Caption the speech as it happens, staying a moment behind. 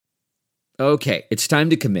Okay, it's time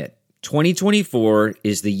to commit. 2024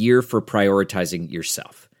 is the year for prioritizing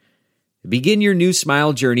yourself. Begin your new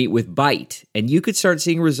smile journey with Byte, and you could start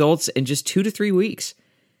seeing results in just 2 to 3 weeks.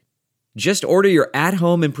 Just order your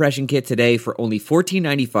at-home impression kit today for only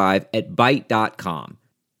 $14.95 at Byte.com.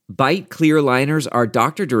 Byte clear liners are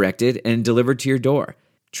doctor-directed and delivered to your door.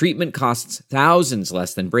 Treatment costs thousands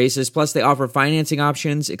less than braces, plus they offer financing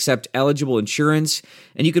options, accept eligible insurance,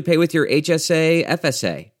 and you could pay with your HSA,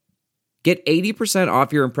 FSA. Get 80%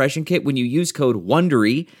 off your impression kit when you use code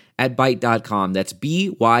WONDERY at Byte.com. That's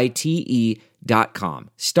BYTE.com.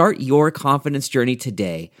 Start your confidence journey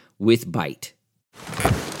today with Byte.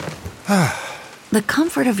 The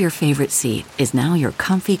comfort of your favorite seat is now your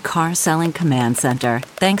comfy car selling command center,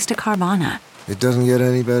 thanks to Carvana. It doesn't get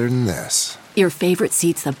any better than this. Your favorite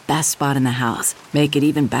seat's the best spot in the house. Make it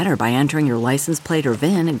even better by entering your license plate or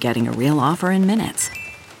VIN and getting a real offer in minutes.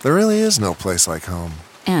 There really is no place like home.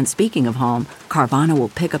 And speaking of home, Carvana will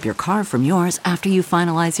pick up your car from yours after you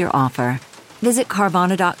finalize your offer. Visit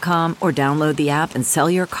Carvana.com or download the app and sell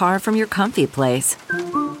your car from your comfy place.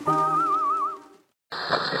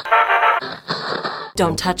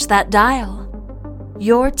 Don't touch that dial.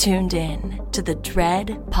 You're tuned in to the Dread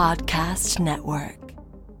Podcast Network.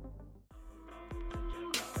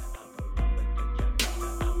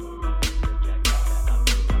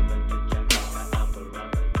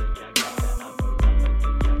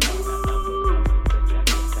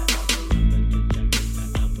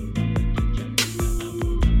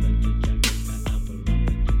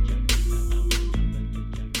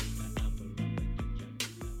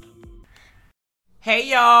 Hey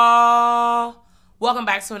y'all! Welcome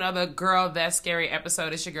back to another Girl That's Scary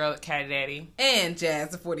episode. It's your girl, Cat Daddy. And Jazz,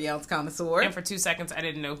 the 40-ounce connoisseur. And for 2 seconds, I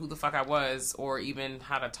didn't know who the fuck I was or even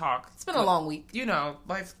how to talk. It's been a long week. You know,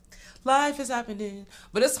 life is happening,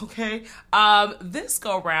 but it's okay. This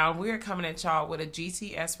go round, we are coming at y'all with a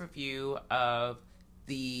GTS review of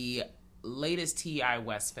the latest T.I.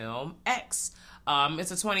 West film, X.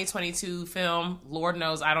 It's a 2022 film. Lord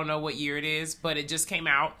knows I don't know what year it is, but it just came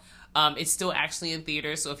out. It's still actually in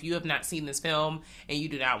theaters, so if you have not seen this film and you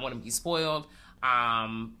do not want to be spoiled,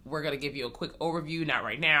 we're going to give you a quick overview, not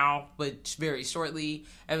right now, but very shortly.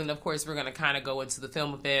 And then, of course, we're going to kind of go into the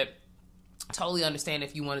film a bit. Totally understand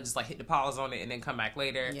if you want to just hit the pause on it and then come back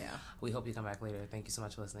later. Yeah. We hope you come back later. Thank you so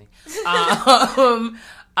much for listening. But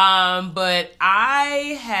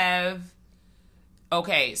I have...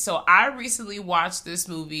 Okay, so I recently watched this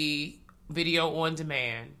movie, video on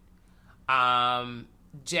demand.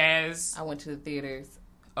 Jazz. I went to the theaters.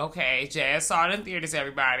 Okay, Jazz saw it in theaters,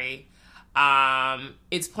 everybody.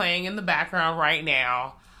 It's playing in the background right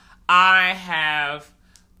now. I have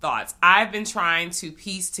thoughts. I've been trying to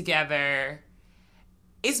piece together,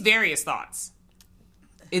 it's various thoughts.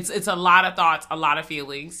 It's a lot of thoughts, a lot of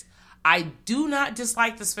feelings. I do not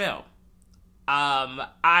dislike this film.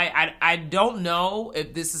 I don't know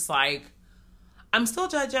if this is I'm still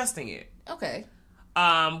digesting it. Okay.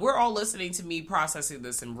 We're all listening to me processing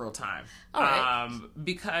this in real time. All right.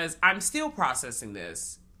 Because I'm still processing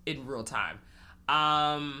this in real time.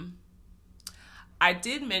 I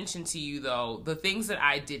did mention to you, though, the things that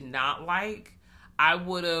I did not like, I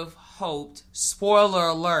would have hoped, spoiler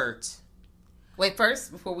alert. Wait,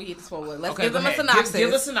 first, before we hit the spoiler, let's okay, give them ahead. a synopsis.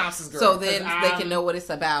 Give a synopsis, girl. So then they can know what it's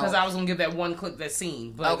about. Because I was going to give that one clip, that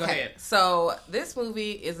scene. But go ahead. So this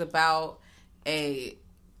movie is about a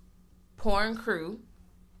porn crew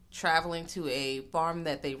traveling to a farm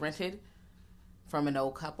that they rented from an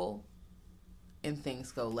old couple, and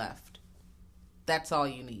things go left. That's all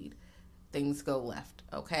you need. Things go left,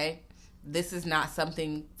 okay? This is not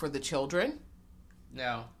something for the children.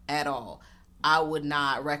 No. At all. I would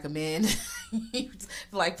not recommend you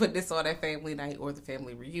put this on at family night or the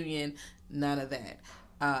family reunion. None of that.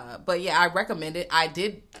 But yeah, I recommend it. I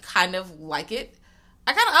did kind of like it.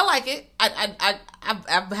 I like it.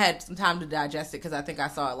 I've had some time to digest it because I think I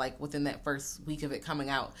saw it within that first week of it coming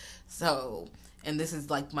out. So, and this is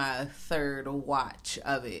my third watch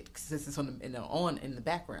of it because this is on in the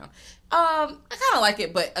background. I kind of like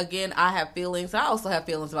it, but again, I have feelings. I also have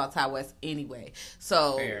feelings about Ty West anyway.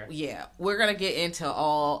 So fair. Yeah, we're gonna get into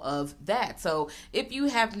all of that. So if you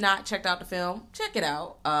have not checked out the film, check it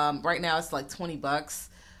out. Right now it's $20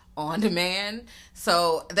 on demand,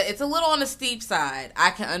 so it's a little on the steep side. I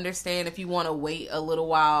can understand if you want to wait a little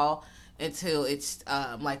while until it's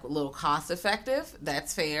a little cost effective.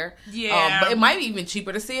 That's fair. Yeah, but it might be even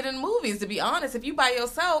cheaper to see it in the movies. To be honest, if you by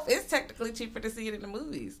yourself, it's technically cheaper to see it in the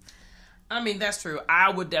movies. I mean, that's true.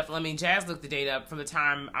 I would definitely. Jazz looked the date up from the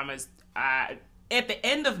time at the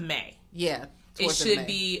end of May. Yeah, it should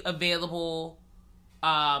be available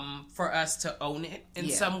for us to own it in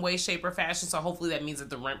some way, shape, or fashion. So hopefully that means that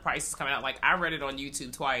the rent price is coming out. Like, I read it on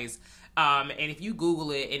YouTube twice. And if you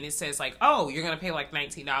Google it and it says like, oh, you're going to pay like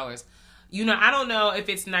 $19. You know, I don't know if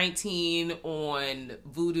it's $19 on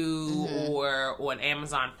Vudu or on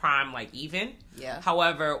Amazon Prime, like even. Yeah.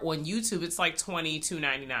 However, on YouTube, it's like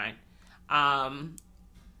 $22.99.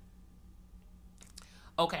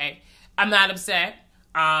 Okay. I'm not upset.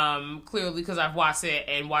 Clearly, because I've watched it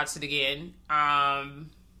and watched it again. I'm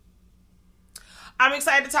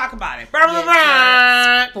excited to talk about it.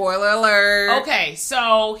 Spoiler alert. Okay,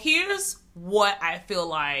 so here's what I feel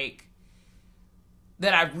like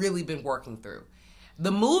that I've really been working through.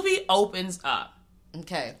 The movie opens up,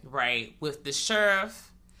 okay, right, with the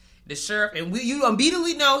sheriff, and you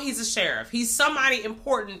immediately know he's a sheriff. He's somebody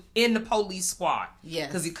important in the police squad. Yes,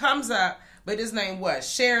 because he comes up, but his name was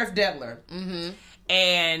Sheriff Detler. Mm-hmm.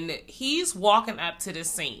 And he's walking up to the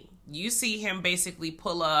scene. You see him basically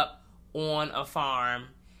pull up on a farm,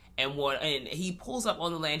 and he pulls up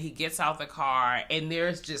on the land. He gets out the car, and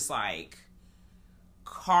there's just like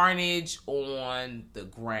carnage on the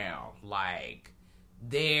ground. Like,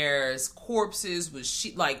 there's corpses with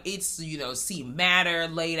like, it's, you know, see matter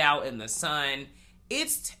laid out in the sun.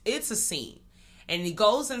 It's a scene. And he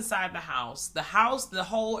goes inside the house, the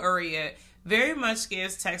whole area very much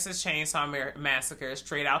gives Texas Chainsaw Massacre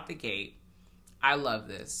straight out the gate. I love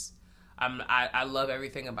this. I love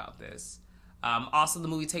everything about this. Also, the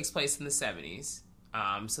movie takes place in the 70s.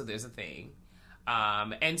 So there's a thing.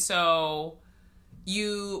 And so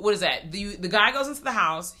what is that? The guy goes into the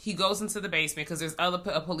house. He goes into the basement because there's other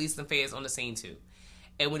police and feds on the scene too.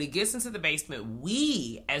 And when he gets into the basement,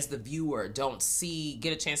 we, as the viewer, don't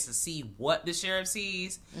get a chance to see what the sheriff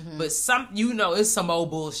sees. Mm-hmm. But it's some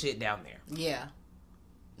old bullshit down there. Yeah.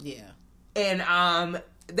 Yeah. And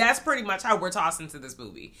that's pretty much how we're tossed into this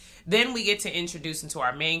movie. Then we get to introduce into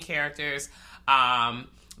our main characters.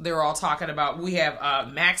 They're all talking about, we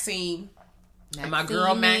have Maxine. And my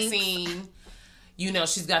girl Maxine. You know,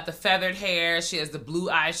 she's got the feathered hair. She has the blue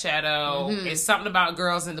eyeshadow. Mm-hmm. It's something about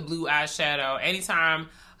girls in the blue eyeshadow. Anytime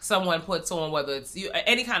someone puts on, whether it's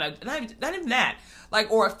any kind of, not even that,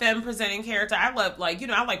 like, or a femme presenting character, I love, like, you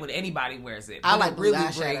know, I like when anybody wears it. I like blue really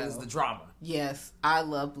eyeshadow. Brings the drama. Yes, I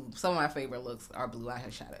love blue. Some of my favorite looks are blue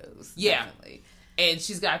eyeshadows. Yeah. Definitely. And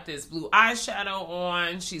she's got this blue eyeshadow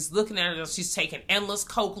on. She's looking at it. She's taking endless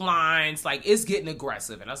coke lines. Like, it's getting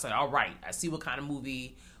aggressive. And I was like, all right, I see what kind of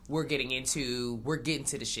movie we're getting into. We're getting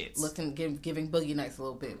to the shits. Giving Boogie Nights a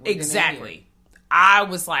little bit. Exactly. I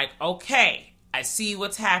was like, okay, I see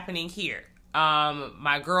what's happening here.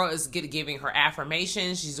 My girl is giving her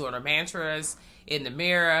affirmations. She's doing her mantras in the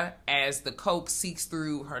mirror as the coke seeps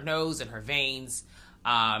through her nose and her veins.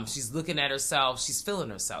 She's looking at herself. She's feeling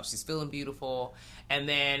herself. She's feeling beautiful. And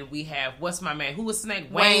then we have, what's my man? Who was Snake?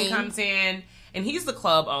 Wayne comes in. And he's the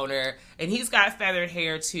club owner, and he's got feathered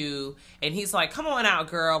hair too. And he's like, come on out,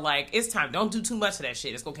 girl. Like, it's time. Don't do too much of that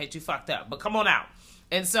shit. It's going to get you fucked up. But come on out.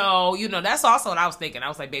 And so, you know, that's also what I was thinking. I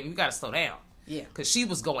was like, baby, we got to slow down. Yeah. Because she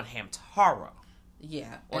was going ham taro.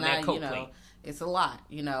 Yeah. On that coke plate. It's a lot,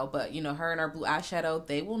 you know. But, you know, her and her blue eyeshadow,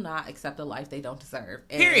 they will not accept a life they don't deserve.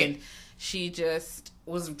 Period. And she just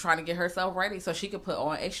was trying to get herself ready so she could put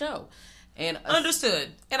on a show. And understood.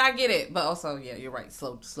 And I get it. But also, yeah, you're right.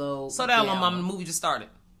 Slow down, little mama. The movie just started.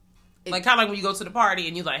 Like, kind of like when you go to the party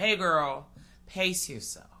and you're like, hey, girl, pace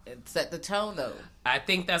yourself. It set the tone, though. I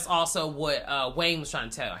think that's also what Wayne was trying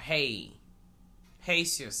to tell her. Hey,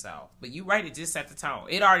 pace yourself. But you right, it just set the tone.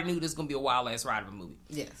 It already knew this was going to be a wild-ass ride of a movie.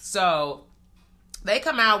 Yes. So, they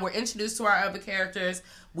come out. We're introduced to our other characters.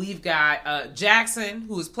 We've got Jackson,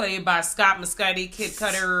 who is played by Scott Muscuddy, Kid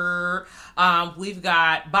Cutter. We've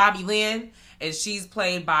got Bobby Lynn, and she's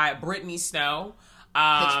played by Brittany Snow.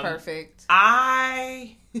 Pitch Perfect.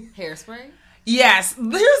 Hairspray. Yes.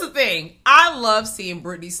 Here's the thing. I love seeing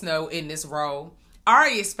Brittany Snow in this role. I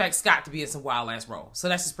already expect Scott to be in some wild-ass role. So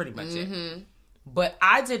that's just pretty much it. But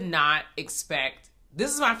I did not expect...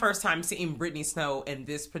 This is my first time seeing Brittany Snow in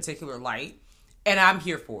this particular light. And I'm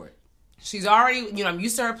here for it. She's already, you know, I'm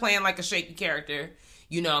used to her playing like a shaky character.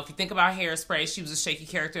 You know, if you think about Hairspray, she was a shaky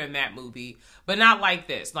character in that movie. But not like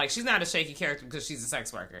this. Like, she's not a shaky character because she's a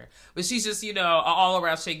sex worker. But she's just, you know, an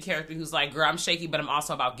all-around shaky character who's like, girl, I'm shaky, but I'm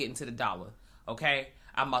also about getting to the dollar. Okay?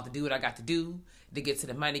 I'm about to do what I got to do to get to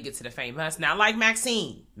the money, get to the famous. Not like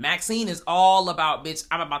Maxine. Maxine is all about, bitch,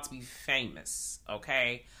 I'm about to be famous.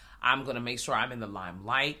 Okay? I'm going to make sure I'm in the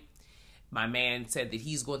limelight. My man said that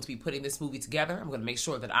he's going to be putting this movie together. I'm going to make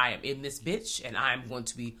sure that I am in this bitch, and I'm going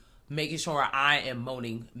to be making sure I am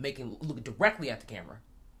looking directly at the camera.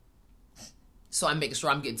 So I'm making sure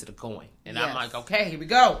I'm getting to the coin. And yes. I'm like, okay, here we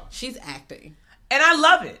go. She's acting. And I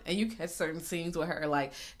love it. And you catch certain scenes with her,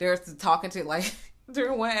 like, there's talking to, like,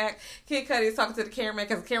 during one act, Kid Cudi is talking to the cameraman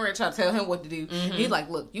because the cameraman trying to tell him what to do. Mm-hmm. He's like,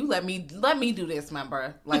 look, you let me do this, my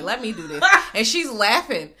bro. Like, let me do this. And she's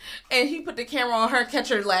laughing. And he put the camera on her, catch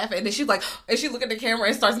her laughing. And then she's like, and she look at the camera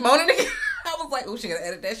and starts moaning again. I was like, oh, she gonna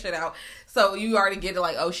edit that shit out. So you already get it,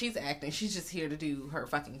 like, oh, she's acting. She's just here to do her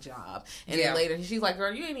fucking job. And then later, she's like,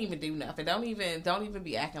 girl, you ain't even do nothing. Don't even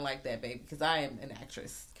be acting like that, baby, because I am an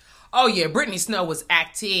actress. Oh, yeah, Brittany Snow was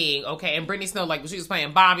acting, okay? And Brittany Snow, like, when she was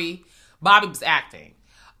playing Bobby was acting.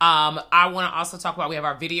 I want to also talk about, we have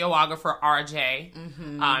our videographer, RJ.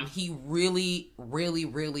 Mm-hmm. He really, really,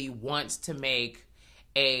 really wants to make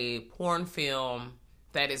a porn film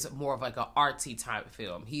that is more of like an artsy type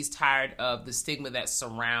film. He's tired of the stigma that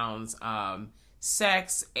surrounds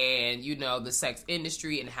sex and, you know, the sex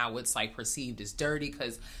industry and how it's like perceived as dirty,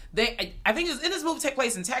 because I think this movie take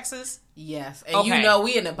place in Texas. Yes, and you know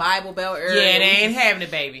we in the Bible Belt area. Yeah, they ain't having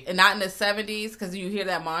it, baby, and not in the 70s, because you hear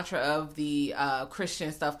that mantra of the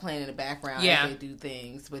Christian stuff playing in the background as they do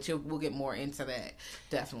things. But we'll get more into that,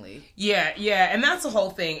 definitely. Yeah, and that's the whole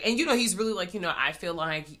thing. And you know, he's really like, you know, I feel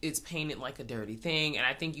like it's painted like a dirty thing, and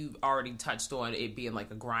I think you've already touched on it being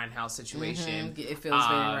like a grindhouse situation. Mm-hmm. It feels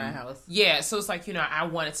very grindhouse. Yeah, so it's like, you know, I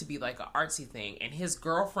want it to be like an artsy thing, and his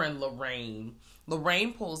girlfriend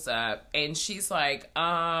Lorraine pulls up and she's like,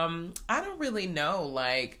 I don't really know,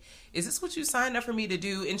 like, is this what you signed up for me to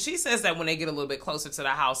do? And she says that when they get a little bit closer to the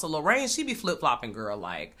house. So Lorraine, she be flip-flopping, girl.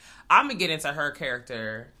 Like, I'm gonna get into her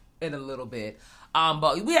character in a little bit.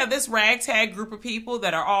 But we have this ragtag group of people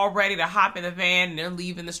that are all ready to hop in the van, and they're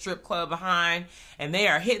leaving the strip club behind, and they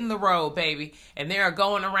are hitting the road, baby. And they are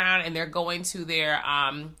going around, and they're going to their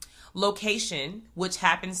location, which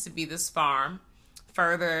happens to be this farm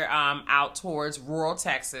further out towards rural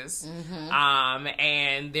Texas. Mm-hmm.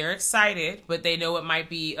 And they're excited, but they know it might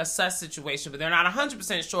be a sus situation, but they're not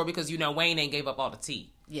 100% sure because, you know, Wayne ain't gave up all the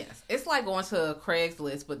tea. Yes. It's like going to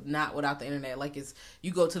Craigslist, but not without the internet. Like,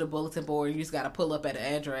 you go to the bulletin board, and you just got to pull up at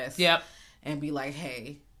an address. Yep. And be like,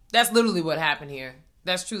 hey. That's literally what happened here.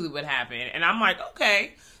 That's truly what happened. And I'm like,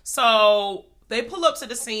 okay. So they pull up to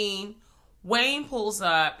the scene. Wayne pulls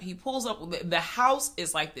up. He pulls up. The house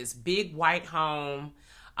is like this big white home.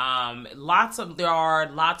 Lots of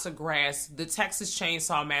yard, lots of grass. The Texas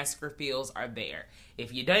Chainsaw Massacre feels are there.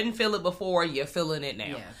 If you didn't feel it before, you're feeling it now.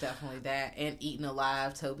 Yeah, definitely that. And Eaten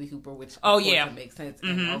Alive, Tobe Hooper, which makes sense.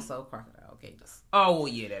 Mm-hmm. And also Crocodile Cages. Oh, well,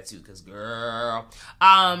 yeah, that too, because girl.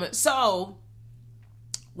 So,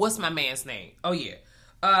 what's my man's name? Oh,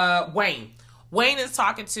 yeah. Wayne. Wayne is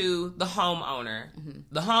talking to the homeowner. Mm-hmm.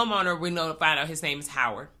 The homeowner, we know to find out his name is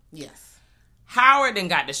Howard. Yes. Howard then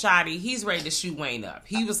got the shotty. He's ready to shoot Wayne up.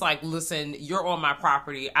 He was like, listen, you're on my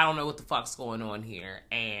property. I don't know what the fuck's going on here.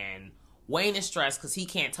 And Wayne is stressed because he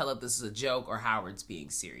can't tell if this is a joke or Howard's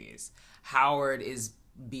being serious. Howard is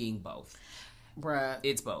being both. Bruh.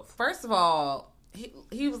 It's both. First of all,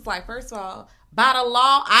 he was like, by the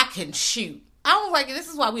law, I can shoot. I was like, this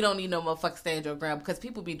is why we don't need no motherfucker stand your ground, because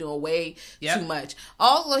people be doing way too much.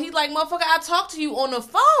 Also, he's like, motherfucker, I talked to you on the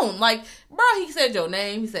phone. Like, bro, he said your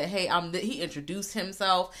name. He said, hey, he introduced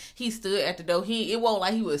himself. He stood at the door. It wasn't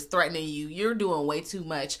like he was threatening you. You're doing way too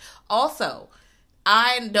much. Also,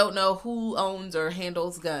 I don't know who owns or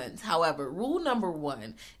handles guns. However, rule number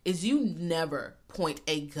 1 is you never point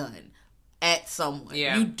a gun at someone.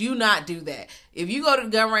 Yeah. You do not do that. If you go to the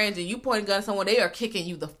gun range and you point a gun at someone, they are kicking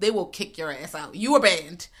you. They will kick your ass out. You are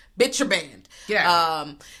banned. Bitch, you're banned.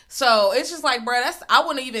 Yeah. So it's just like, bro, I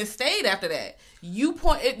wouldn't have even stayed after that.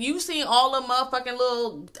 You seen all the motherfucking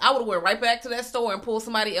little, I would have went right back to that store and pulled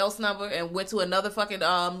somebody else's number and went to another fucking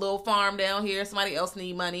little farm down here. Somebody else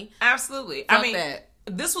need money. Absolutely. Fuck that.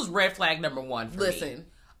 This was red flag number 1 for me.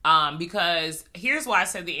 Because here's why I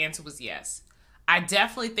said the answer was yes. I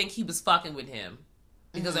definitely think he was fucking with him.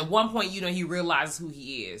 Because at one point, you know, he realizes who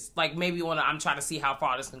he is. Like, maybe I'm trying to see how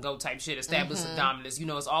far this can go type shit. Establish some dominance. You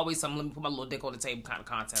know, it's always some, let me put my little dick on the table kind of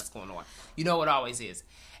contest going on. You know, it always is.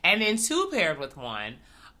 And then 2 paired with 1,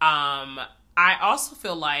 I also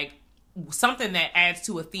feel like something that adds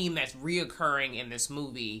to a theme that's reoccurring in this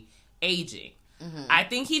movie, aging. Mm-hmm. I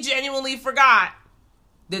think he genuinely forgot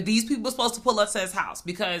that these people are supposed to pull up to his house,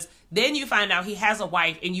 because then you find out he has a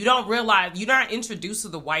wife and you don't realize, you're not introduced to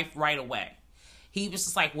the wife right away. He was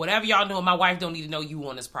just like, whatever y'all doing, my wife don't need to know you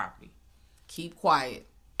on this property. Keep quiet.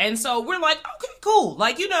 And so we're like, okay, cool.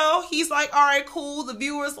 Like, you know, he's like, all right, cool. The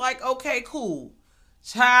viewer's like, okay, cool.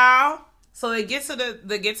 Child. So they get to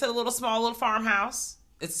the small little farmhouse.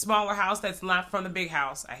 It's a smaller house that's not from the big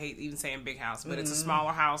house. I hate even saying big house, but it's a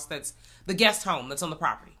smaller house that's the guest home that's on the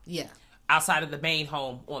property. Yeah. Outside of the main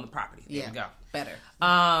home on the property. There we go. Better.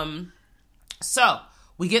 So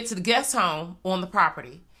we get to the guest home on the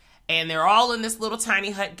property, and they're all in this little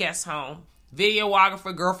tiny hut guest home.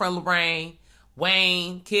 Videographer, girlfriend Lorraine,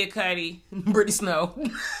 Wayne, Kid Cudi, Brittany Snow.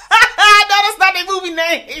 I know that's not their movie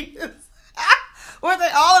names. Were they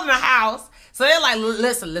all in the house? So they're like,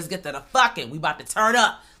 listen, let's get to the fucking. We about to turn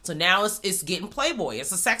up. So now it's getting Playboy.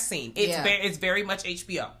 It's a sex scene. It's very much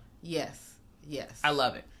HBO. Yes. I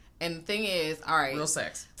love it. And the thing is, all right. Real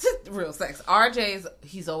sex. RJ's,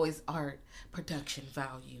 he's always art, production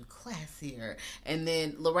value, classier. And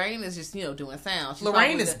then Lorraine is just, doing sound.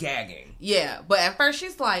 Lorraine is gagging. Yeah. But at first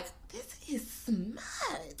she's like, this is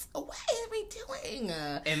smut. What are we doing?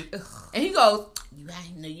 And he goes,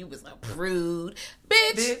 I know you was a prude.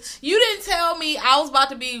 Bitch, you didn't tell me I was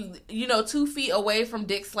about to be, 2 feet away from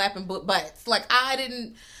dick slapping butts. Like, I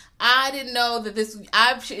didn't know that this.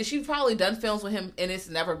 She's probably done films with him, and it's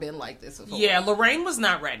never been like this before. Yeah, Lorraine was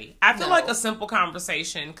not ready. I feel like a simple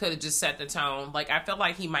conversation could have just set the tone. Like, I feel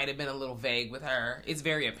like he might have been a little vague with her. It's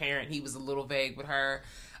very apparent he was a little vague with her.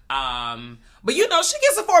 But she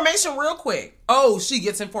gets information real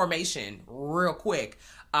quick.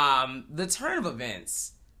 The turn of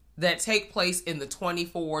events that take place in the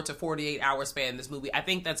 24 to 48 hour span in this movie. I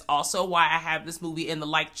think that's also why I have this movie in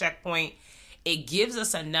the checkpoint. It gives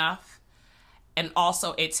us enough, and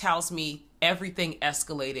also it tells me everything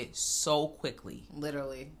escalated so quickly.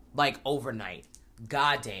 Literally. Like overnight.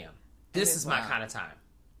 Goddamn. This is my kind of time.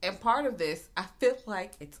 And part of this, I feel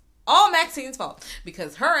like it's all Maxine's fault.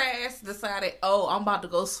 Because her ass decided, I'm about to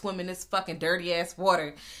go swim in this fucking dirty ass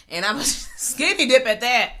water. And I'm skinny dip at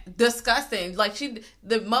that. Disgusting. Like,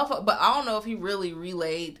 the motherfucker, but I don't know if he really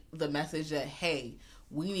relayed the message that, hey,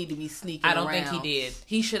 we need to be sneaking around. I don't think he did.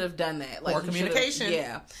 He should have done that. Or communication.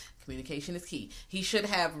 Yeah. Communication is key. He should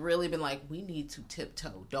have really been like, we need to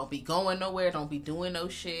tiptoe. Don't be going nowhere. Don't be doing no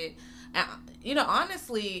shit. And,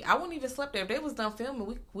 honestly, I wouldn't even slept there. If they was done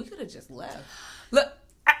filming, we could have just left. Look,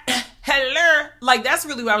 hello. Like, that's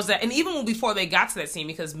really where I was at. And even before they got to that scene,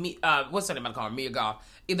 because what's her name? I call her Mia Goth.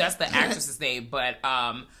 That's the actress's name. But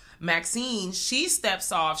Maxine, she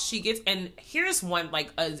steps off. She gets, and here's one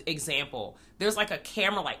example. There's a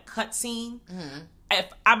camera cut scene. Mm-hmm. I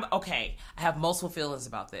have multiple feelings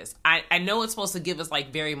about this. I know it's supposed to give us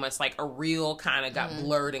very much a real kind of got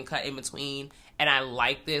blurred and cut in between. And I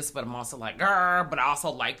like this, but I'm also but I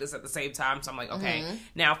also like this at the same time. So I'm okay. Mm-hmm.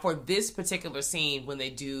 Now for this particular scene, when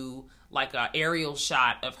they do a aerial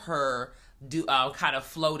shot of her kind of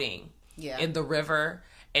floating in the river,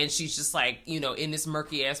 and she's just in this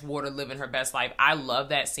murky ass water living her best life. I love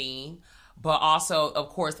that scene. But also, of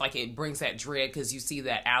course, it brings that dread because you see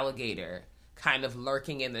that alligator kind of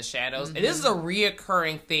lurking in the shadows. Mm-hmm. And this is a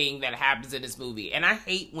reoccurring thing that happens in this movie. And I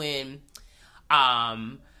hate when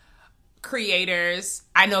creators...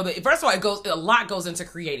 I know that, first of all, a lot goes into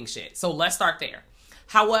creating shit. So let's start there.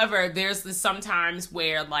 However, there's this sometimes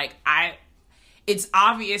where, it's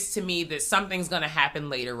obvious to me that something's going to happen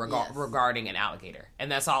later regarding an alligator.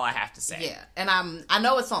 And that's all I have to say. Yeah. And I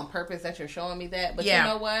know it's on purpose that you're showing me that. But you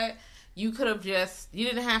know what? You could have you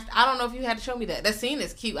didn't have to, I don't know if you had to show me that. That scene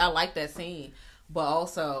is cute. I like that scene. But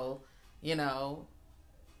also,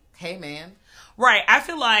 hey man. Right. I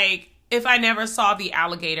feel like if I never saw the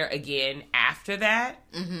alligator again after that,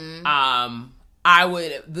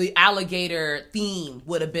 the alligator theme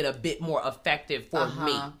would have been a bit more effective for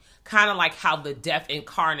me. Kind of like how the death and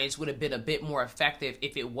carnage would have been a bit more effective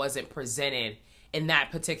if it wasn't presented in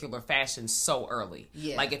that particular fashion so early.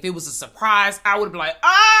 Yeah. If it was a surprise, I would have been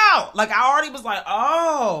oh! I already was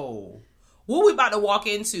oh! What we about to walk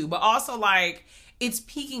into? But also, it's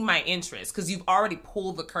piquing my interest because you've already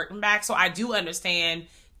pulled the curtain back. So I do understand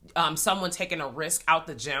someone taking a risk out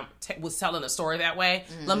the jump was telling a story that way.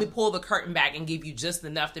 Mm-hmm. Let me pull the curtain back and give you just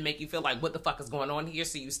enough to make you feel what the fuck is going on here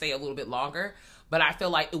so you stay a little bit longer. But I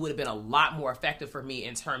feel it would have been a lot more effective for me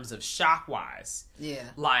in terms of shock-wise. Yeah.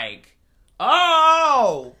 I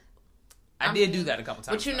did do that a couple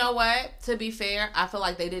times. But you know what? To be fair, I feel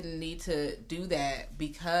like they didn't need to do that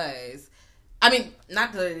because...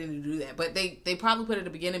 not that they didn't do that, but they probably put it at the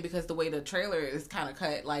beginning because the way the trailer is kind of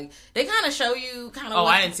cut. They kind of show you kind of... Oh,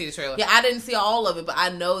 I didn't see the trailer. Yeah, I didn't see all of it, but I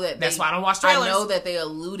know that that's why I don't watch trailers. I know that they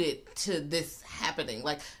alluded to this happening.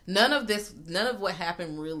 None of what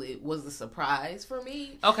happened really was a surprise for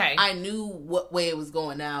me. Okay. I knew what way it was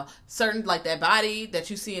going. Now, certain, that body that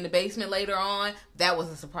you see in the basement later on, that was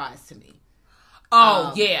a surprise to me.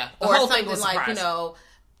 Oh, yeah. The whole thing was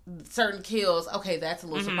certain kills, okay, that's a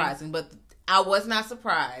little surprising, but I was not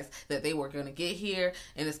surprised that they were going to get here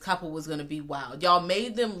and this couple was going to be wild. Y'all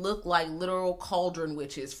made them look like literal cauldron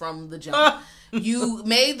witches from the jump. You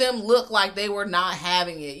made them look like they were not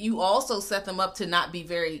having it. You also set them up to not be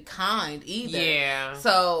very kind either. Yeah.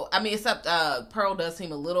 So, I mean, except Pearl does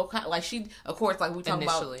seem a little kind. Like, she, of course, like we talk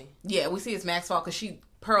about. Yeah, we see it's Mac's fault because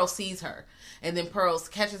Pearl sees her. And then Pearl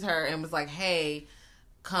catches her and was like, hey,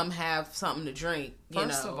 come have something to drink.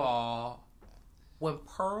 First of all, when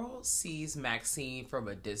Pearl sees Maxine from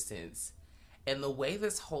a distance, and the way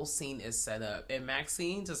this whole scene is set up, and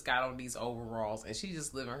Maxine just got on these overalls, and she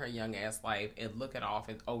just living her young ass life and looking off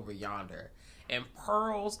and over yonder, and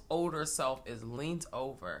Pearl's older self is leaned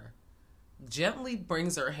over, gently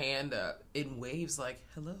brings her hand up and waves like,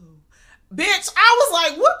 hello. Bitch, I was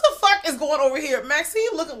like, what the fuck is going over here? Maxine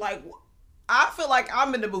looking like, I feel like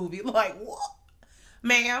I'm in the movie. Like, what?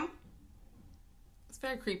 Ma'am? It's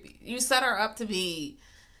very creepy. You set her up to be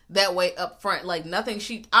that way up front. Like, nothing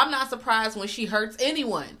I'm not surprised when she hurts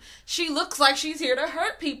anyone. She looks like she's here to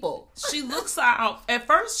hurt people. She looks out, at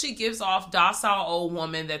first she gives off docile old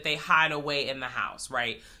woman that they hide away in the house,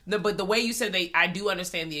 right? But the way you said I do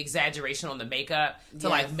understand the exaggeration on the makeup to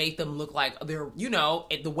like make them look like they're,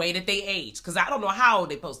 the way that they age. Because I don't know how old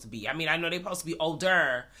they're supposed to be. I mean, I know they're supposed to be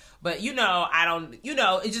older, but I don't,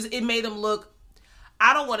 it made them look,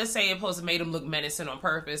 I don't want to say it supposed to made them look menacing on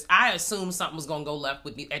purpose. I assumed something was going to go left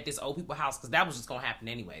with me at this old people house because that was just going to happen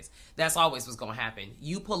anyways. That's always what's going to happen.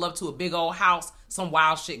 You pull up to a big old house, some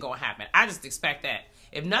wild shit going to happen. I just expect that.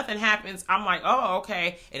 If nothing happens, I'm like, oh,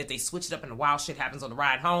 okay. And if they switch it up and the wild shit happens on the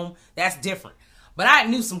ride home, that's different. But I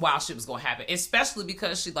knew some wild shit was going to happen, especially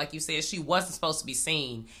because she, like you said, she wasn't supposed to be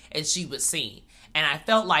seen and she was seen. And I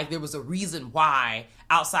felt like there was a reason why,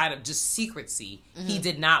 outside of just secrecy, he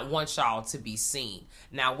did not want y'all to be seen.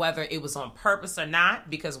 Now, whether it was on purpose or not,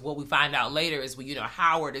 because what we find out later is,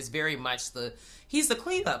 Howard is very much he's the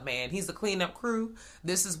cleanup man. He's the cleanup crew.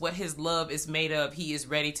 This is what his love is made of. He is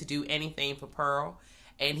ready to do anything for Pearl,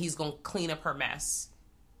 and he's going to clean up her mess.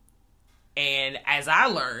 And as I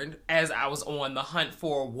learned, as I was on the hunt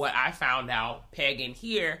for what I found out, pegging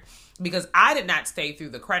here, because I did not stay through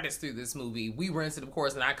the credits through this movie. We rented, of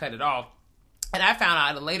course, and I cut it off. And I found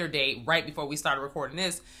out at a later date, right before we started recording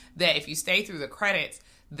this, that if you stay through the credits,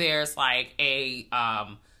 there's like a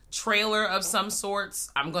trailer of some sorts.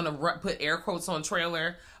 I'm going to put air quotes on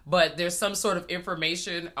trailer, but there's some sort of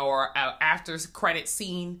information or after credit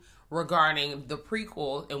scene regarding the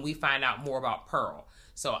prequel, and we find out more about Pearl.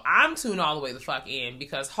 So I'm tuned all the way the fuck in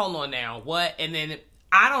because hold on now, what? And then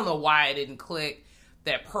I don't know why it didn't click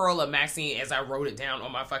that Pearl and Maxine, as I wrote it down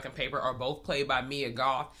on my fucking paper, are both played by Mia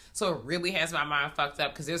Goth. So it really has my mind fucked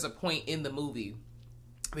up because there's a point in the movie,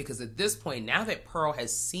 because at this point, now that Pearl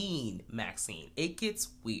has seen Maxine, it gets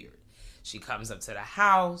weird. She comes up to the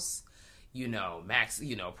house, Pearl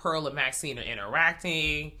and Maxine are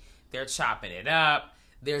interacting, they're chopping it up.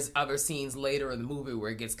 There's other scenes later in the movie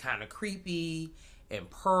where it gets kind of creepy. And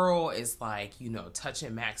Pearl is like,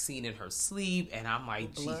 touching Maxine in her sleep. And I'm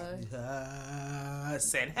like, Jesus,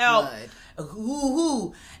 send help.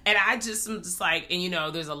 Ooh. And I'm just like,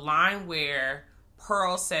 and there's a line where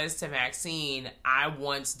Pearl says to Maxine, I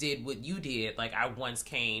once did what you did. Like, I once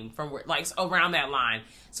came from where, like, around that line.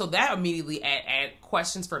 So that immediately add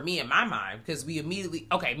questions for me in my mind. Because we immediately,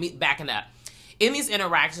 backing up. In these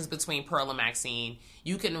interactions between Pearl and Maxine,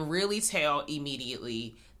 you can really tell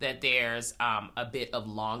immediately that there's a bit of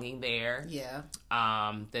longing there. Yeah.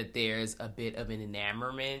 That there's a bit of an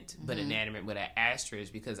enamorment, but enamorment with an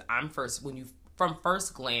asterisk, because from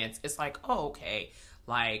first glance, it's like, oh, okay.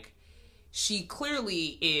 Like, she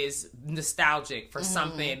clearly is nostalgic for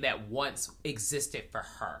something that once existed for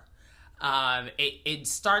her. It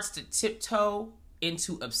starts to tiptoe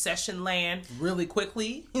into obsession land really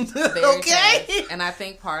quickly. Okay. And I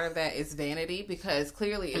think part of that is vanity, because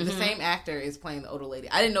clearly if the same actor is playing the older lady.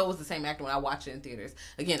 I didn't know it was the same actor when I watched it in theaters.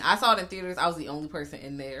 Again, I saw it in theaters. I was the only person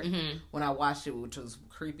in there when I watched it, which was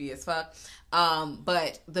creepy as fuck.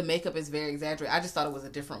 But the makeup is very exaggerated. I just thought it was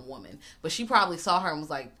a different woman. But she probably saw her and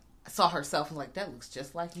was like, saw herself and was like, that looks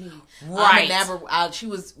just like me. Right. She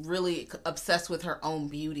was really obsessed with her own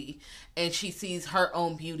beauty, and she sees her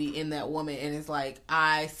own beauty in that woman and is like,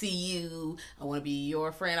 I see you, I want to be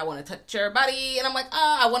your friend, I want to touch your body, and I'm like,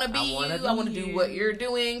 I want to be you, I want to do what you're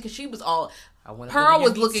doing, because she was all Pearl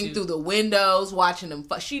was looking through the windows, watching them.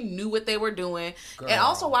 She knew what they were doing. Girl. And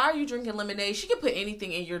also, why are you drinking lemonade? She can put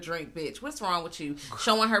anything in your drink, bitch. What's wrong with you?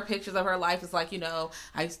 Showing her pictures of her life. It's like, I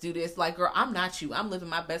used to do this. Like, girl, I'm not you. I'm living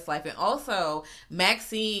my best life. And also,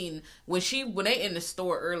 Maxine, when they in the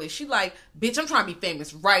store early, she like, bitch, I'm trying to be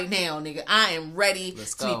famous right now, nigga. I am ready to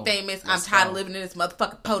be famous. I'm tired of living in this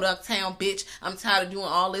motherfucking podunk town, bitch. I'm tired of doing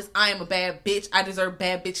all this. I am a bad bitch. I deserve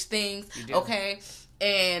bad bitch things. Okay?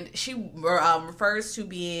 And she refers to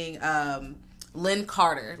being Lynn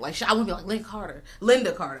Carter. Like, I want to be like Lynn Carter.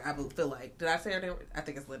 Linda Carter, I feel like. Did I say her name? I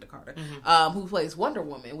think it's Linda Carter. Mm-hmm. Who plays Wonder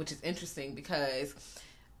Woman, which is interesting because,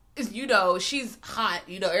 she's hot.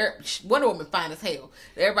 Wonder Woman fine as hell.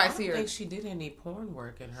 Everybody see her. I don't think she did any porn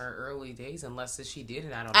work in her early days, unless she did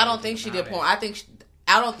it. I don't think she did porn.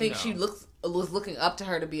 I don't think she was looking up to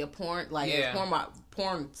her to be a porn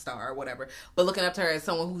star or whatever, but looking up to her as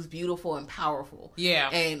someone who's beautiful and powerful. Yeah,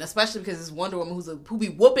 and especially because it's Wonder Woman who be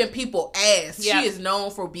whooping people ass. Yeah. She is known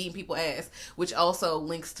for beating people ass, which also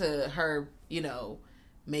links to her,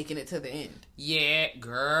 making it to the end. Yeah,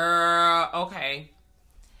 girl. Okay,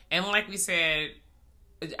 and like we said,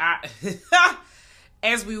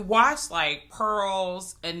 as we watch like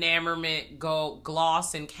Pearl's enamorment go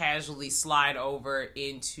gloss and casually slide over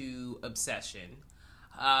into obsession.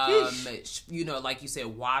 Like you said,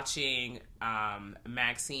 watching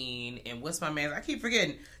Maxine and what's my man? I keep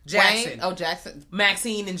forgetting Jackson. Wayne? Oh, Jackson.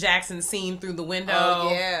 Maxine and Jackson scene through the window.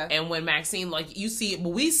 Oh yeah. And when Maxine, like you see, but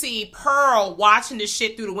we see Pearl watching this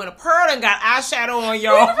shit through the window. Pearl done got eyeshadow on,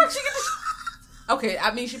 y'all. Where the fuck she get this? Okay,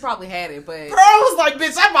 I mean, she probably had it, but... Pearl was like,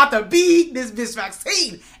 bitch, I'm about to beat this bitch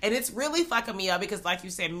Maxine. And it's really fucking me up because, like you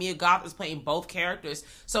said, Mia Goth is playing both characters.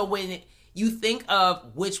 So when you think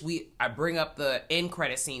of I bring up the end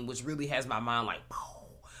credit scene, which really has my mind like,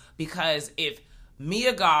 because if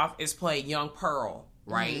Mia Goth is playing young Pearl,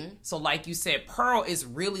 right? Mm-hmm. So like you said, Pearl is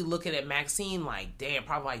really looking at Maxine like, damn,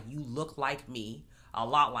 probably like, you look like me. A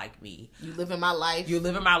lot like me. You live in my life. You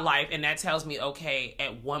live in my life. And that tells me, okay,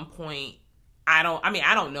 at one point... I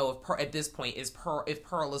don't know if at this point if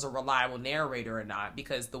Pearl is a reliable narrator or not,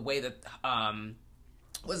 because the way that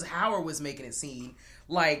Howard was making it seem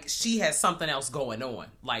like she has something else going on.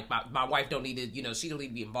 Like my wife don't need to, she don't need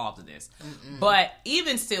to be involved in this. Mm-mm. But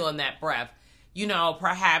even still in that breath,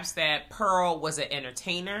 perhaps that Pearl was an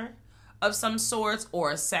entertainer of some sorts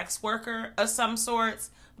or a sex worker of some sorts.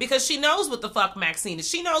 Because she knows what the fuck Maxine is.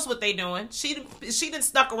 She knows what they doing. She done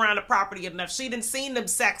stuck around the property enough. She done seen them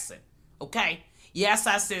sexing. Okay? Yes,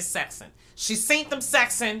 I said sexing. She seen them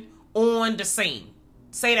sexing on the scene.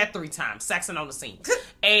 Say that 3 times. Sexing on the scene.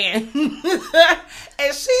 And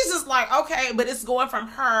she's just like, okay, but it's going from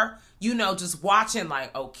her, just watching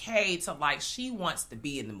like, okay, to like, she wants to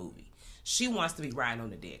be in the movie. She wants to be riding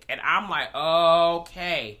on the dick. And I'm like,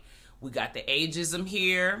 okay, we got the ageism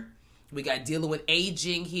here. We got dealing with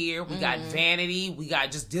aging here. We got vanity. We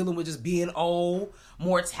got just dealing with just being old,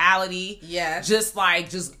 mortality. Yeah. Just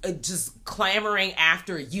clamoring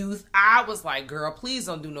after youth. I was like, girl, please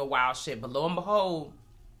don't do no wild shit. But lo and behold,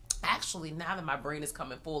 actually, now that my brain is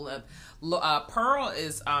coming full of, Pearl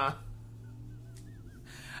is,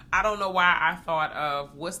 I don't know why I thought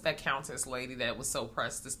of, what's that Countess lady that was so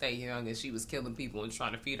pressed to stay young and she was killing people and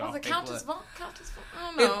trying to feed off their blood? Countess Vaughn?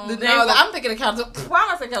 I don't know. I'm thinking of Countess. Why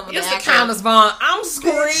am I thinking of It's the Countess Vaughn. I'm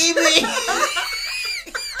screaming.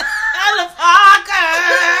 Ella Parker.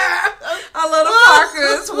 Ella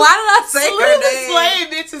Parkers. Why did I say her name?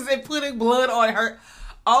 Slaying bitches and putting blood on her.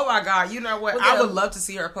 Oh my God. You know what? I would love to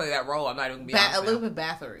see her play that role. I'm not even going to be honest. Elizabeth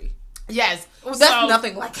Bathory. Yes. Well, that's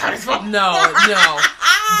nothing like Countess Vaughn. No.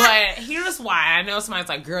 But here's why. I know somebody's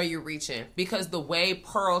like, girl, you're reaching. Because the way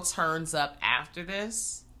Pearl turns up after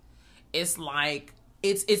this, it's like,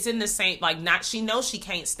 it's in the same, like, not, she knows she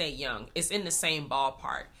can't stay young. It's in the same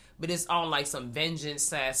ballpark. But it's on like some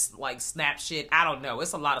vengeance, like snap shit. I don't know.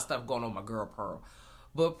 It's a lot of stuff going on with my girl Pearl.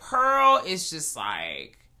 But Pearl is just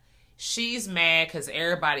like, she's mad because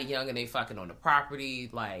everybody young and they fucking on the property.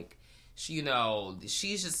 Like, she's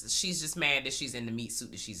just mad that she's in the meat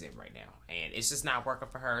suit that she's in right now. And it's just not working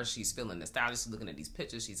for her. She's feeling nostalgic. She's looking at these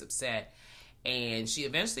pictures. She's upset. And she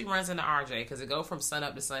eventually runs into RJ because it goes from sun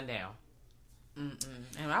up to sundown.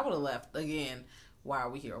 And I would have left again. Why are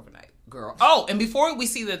we here overnight, girl? Oh, and before we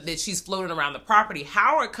see that she's floating around the property,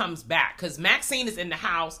 Howard comes back because Maxine is in the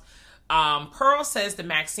house. Pearl says to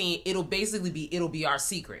Maxine, it'll be our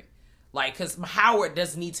secret. Like, because Howard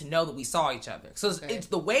doesn't need to know that we saw each other. So it's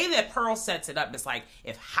the way that Pearl sets it up. It's like,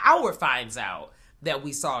 if Howard finds out that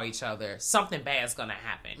we saw each other, something bad's going to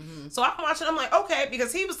happen. Mm-hmm. So I'm watching, I'm like, okay,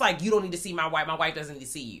 because he was like, you don't need to see my wife. My wife doesn't need to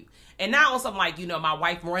see you. And now I'm like, my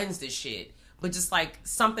wife runs this shit. but just like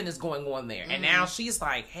something is going on there. And now she's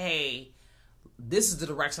like, hey, this is the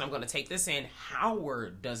direction I'm going to take this in.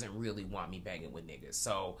 Howard doesn't really want me banging with niggas,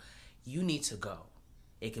 so you need to go.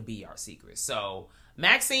 It could be our secret. So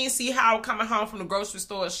Maxine see Howard coming home from the grocery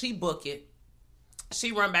store. She book it.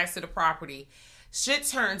 She run back to the property. Shit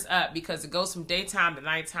turns up because it goes from daytime to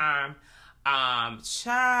nighttime.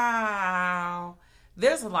 Child,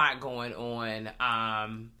 there's a lot going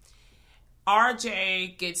on.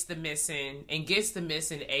 RJ gets the missing,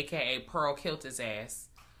 aka Pearl killed his ass.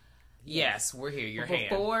 Yes, we're here. Your hand.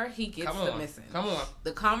 Before he gets the missing. Come on.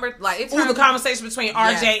 The conversation between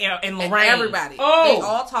RJ and Lorraine. And everybody. Oh. They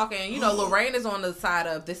all talking. You know, Lorraine is on the side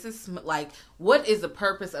of, this is like, what is the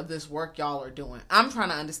purpose of this work y'all are doing? I'm trying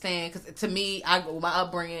to understand, because to me, my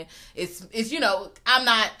upbringing, it's you know,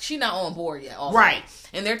 she's not on board yet. Also. Right.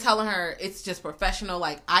 And they're telling her it's just professional.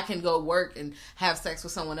 Like, I can go work and have sex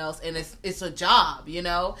with someone else, and it's a job, you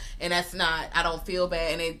know? And that's not, I don't feel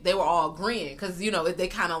bad. And they were all agreeing, because, you know, they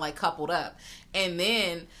kind of like coupled up. And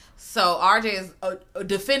then, so RJ is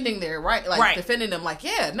defending their right, like defending them, like,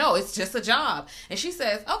 yeah, no, it's just a job. And she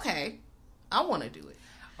says, okay, I want to do it.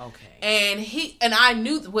 Okay. And I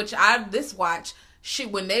knew, when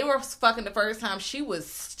they were fucking the first time, she was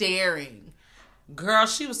staring. Girl,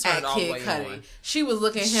 she was turned all the way on. She was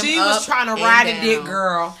looking him up. She was trying to ride a dick,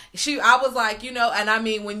 girl. I was like, you know, and I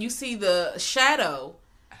mean, when you see the shadow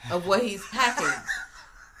of what he's packing,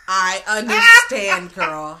 I understand,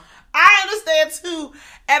 girl. I understand too,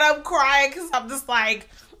 and I'm crying because I'm just like,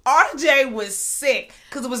 RJ was sick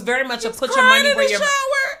because it was very much a put your money where your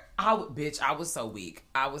bitch. I was so weak.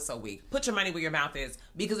 Put your money where your mouth is,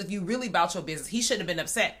 because if you really about your business, he shouldn't have been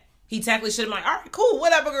upset. He technically should have been like, all right, cool,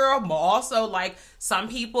 whatever, girl. But also, like, some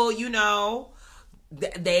people, you know,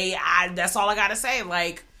 that's all I gotta say.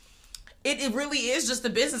 Like, it really is just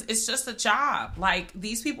a business. It's just a job. Like,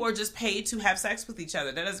 these people are just paid to have sex with each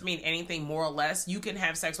other. That doesn't mean anything more or less. You can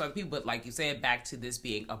have sex with other people, but like you said, back to this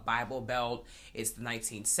being a Bible Belt. It's the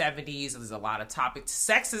 1970s. There's a lot of topics.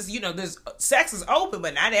 Sex is open,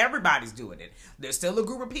 but not everybody's doing it. There's still a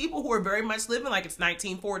group of people who are very much living like it's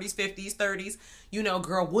 1940s, 50s, 30s. You know,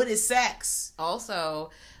 girl, what is sex?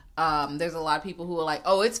 Also, there's a lot of people who are like,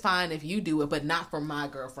 oh, it's fine if you do it, but not from my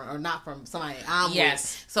girlfriend or not from somebody I'm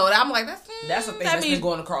with. So I'm like, that's a thing that's been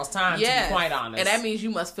going across time, to be quite honest. And that means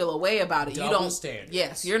you must feel a way about it. Double standards.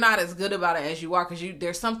 Yes, you're not as good about it as you are, because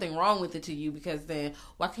there's something wrong with it to you, because then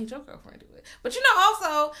why can't your girlfriend do it? But you know,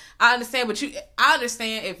 also, I understand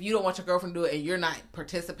if you don't want your girlfriend to do it and you're not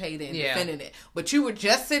participating and defending it. But you were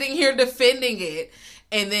just sitting here defending it,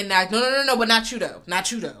 and then like, no, but not you though.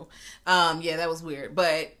 Yeah, that was weird.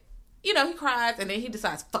 But you know, he cries, and then he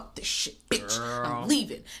decides, fuck this shit, bitch. Girl. I'm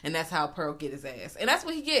leaving. And that's how Pearl get his ass. And that's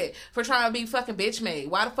what he get for trying to be fucking bitch made.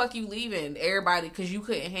 Why the fuck you leaving everybody because you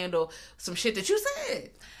couldn't handle some shit that you said?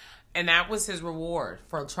 And that was his reward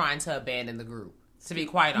for trying to abandon the group, to be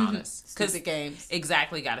quite honest. Stupid games.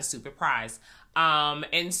 Exactly, got a stupid prize.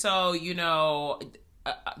 And so, you know,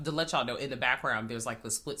 to let y'all know, in the background, there's like the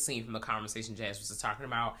split scene from the conversation Jazz was just talking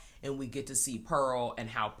about, and we get to see Pearl and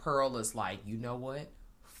how Pearl is like, you know what?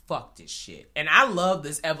 Fuck this shit. And I love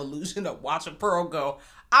this evolution of watching Pearl go,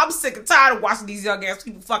 I'm sick and tired of watching these young ass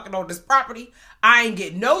people fucking on this property. I ain't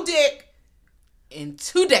getting no dick in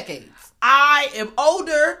 2 decades. I am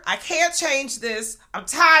older. I can't change this. I'm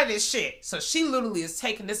tired of this shit. So she literally is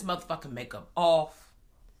taking this motherfucking makeup off,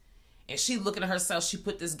 and she looking at herself. She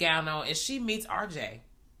put this gown on, and she meets RJ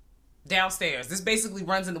downstairs. This basically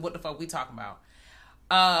runs into what the fuck we talking about.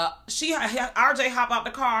 RJ hop out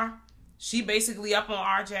the car. She basically up on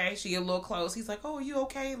RJ. She get a little close. He's like, oh, are you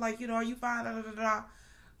okay? Like, you know, are you fine? Da, da, da, da.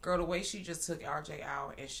 Girl, the way she just took RJ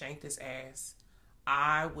out and shanked his ass,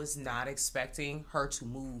 I was not expecting her to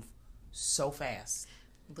move so fast.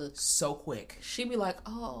 Look, so quick. She be like,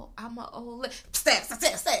 oh, I'm an old lady. Stab.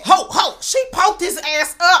 Ho. She poked his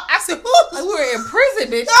ass up. I said, whoo. Like, we were in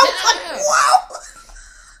prison, bitch. I was like, whoa.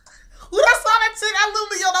 When I saw that shit, I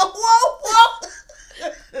literally yelled, whoa.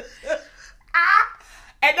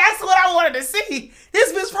 And that's what I wanted to see.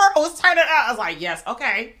 This Miss Pearl was turning out. I was like, yes,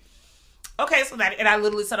 okay. Okay, so that, and I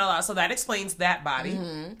literally said it out. So that explains that body.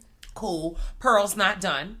 Mm-hmm. Cool. Pearl's not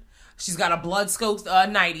done. She's got a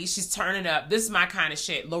blood-scoped nightie. She's turning up. This is my kind of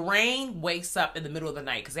shit. Lorraine wakes up in the middle of the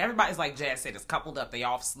night because everybody's, like Jazz said, is coupled up. They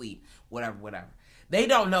off sleep. Whatever. They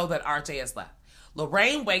don't know that RJ has left.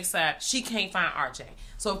 Lorraine wakes up. She can't find RJ.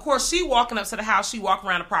 So, of course, she walking up to the house. She walking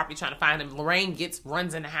around the property trying to find him. Lorraine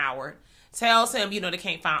runs into Howard. Tells him, they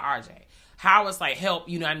can't find RJ. Howard's like, help,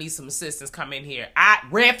 I need some assistance. Come in here.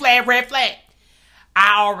 Red flag.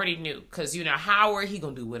 I already knew. Because, Howard, he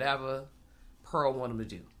gonna do whatever Pearl want him to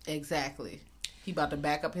do. Exactly. He about to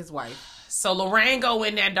back up his wife. So Lorraine go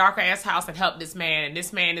in that dark ass house and help this man, and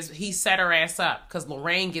this man he set her ass up because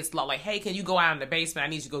Lorraine gets like, hey, can you go out in the basement? I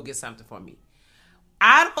need you to go get something for me.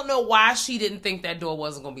 I don't know why she didn't think that door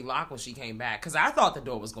wasn't gonna be locked when she came back, because I thought the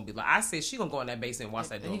door was gonna be locked. I said she gonna go in that basement and watch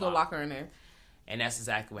that door. And he gonna lock her in there. And that's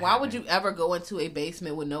exactly what Why happened. would you ever go into a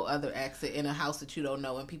basement with no other exit in a house that you don't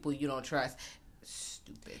know and people you don't trust?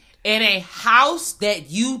 Stupid. In a house that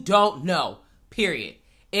you don't know, period.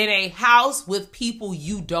 In a house with people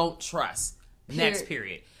you don't trust. Next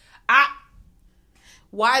period.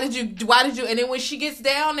 Why did you, and then when she gets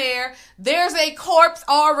down there's a corpse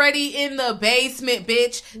already in the basement,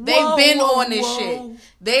 bitch. They've been on this shit.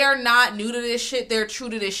 They are not new to this shit. They're true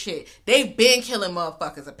to this shit. They've been killing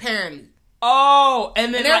motherfuckers, apparently. Oh,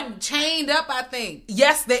 and then they're chained up, I think.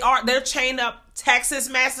 Yes, they are. They're chained up. Texas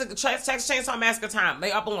Chainsaw Massacre time.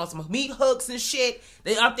 They up on some meat hooks and shit.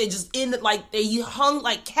 They up there just in the, like, they hung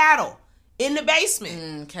like cattle in the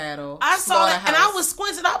basement. Cattle. I saw that and I was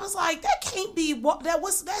squinting. I was like, that can't be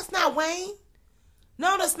that's not Wayne.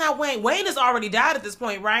 No, that's not Wayne. Wayne has already died at this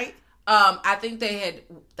point, right? I think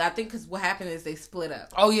because what happened is they split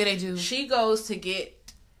up. Oh yeah, they do. She goes to get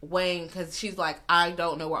Wayne because she's like, I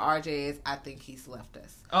don't know where RJ is. I think he's left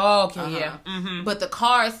us. Oh, okay, yeah. Mm-hmm. But the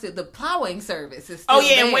car is still, the plowing service is still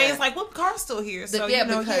there. And Wayne's like, well, the car's still here. So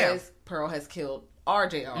because Pearl has killed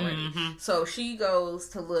RJ already. Mm-hmm. So she goes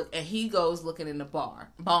to look, and he goes looking in the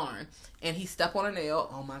barn, and he stepped on a nail.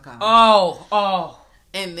 Oh my god. Oh.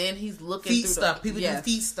 And then he's looking feet through stuff. People do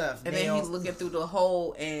feet stuff. And then he's looking through the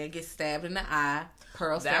hole and gets stabbed in the eye.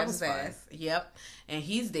 Pearl stabs his ass. Yep. And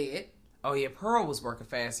he's dead. Oh yeah, Pearl was working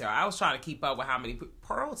fast, y'all. I was trying to keep up with how many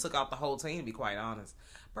Pearl took out the whole team, to be quite honest.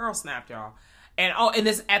 Pearl snapped, y'all. And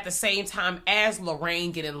this at the same time as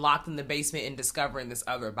Lorraine getting locked in the basement and discovering this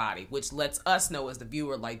other body, which lets us know as the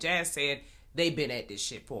viewer, like Jazz said, they've been at this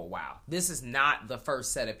shit for a while. This is not the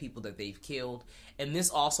first set of people that they've killed. And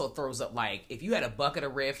this also throws up, like, if you had a bucket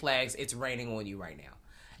of red flags, it's raining on you right now.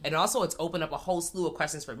 And also it's opened up a whole slew of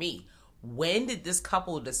questions for me. When did this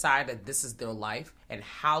couple decide that this is their life, and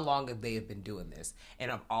how long have they been doing this?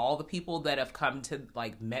 And of all the people that have come to,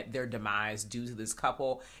 like, met their demise due to this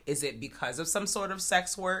couple, is it because of some sort of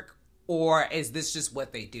sex work, or is this just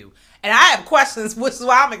what they do? And I have questions, which is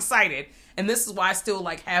why I'm excited. And this is why I still,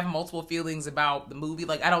 like, have multiple feelings about the movie.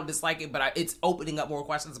 Like, I don't dislike it, but it's opening up more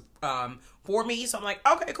questions for me. So I'm like,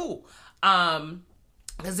 okay, cool.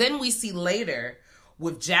 Because then we see later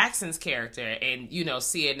with Jackson's character and,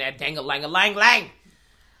 seeing that dang-a-lang-a-lang-lang.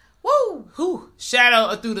 Woo! Whew.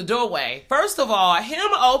 Shadow through the doorway. First of all,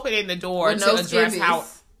 him opening the door to address how...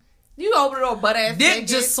 You open the door butt-ass Dick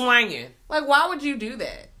just swinging. Like, why would you do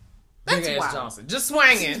that? That's Big ass wild. Johnson. Just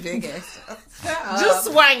swinging. Big ass Just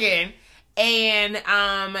swinging. And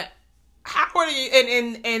Howard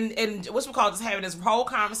and whatchamacallit just having this whole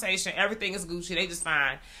conversation. Everything is Gucci. They just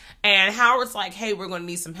fine. And Howard's like, hey, we're going to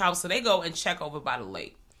need some help. So they go and check over by the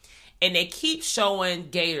lake. And they keep showing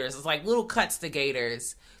gators. It's like little cuts to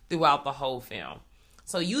gators throughout the whole film.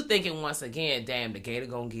 So you thinking once again, damn, the gator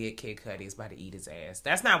going to get Kid Cudi. He's about to eat his ass.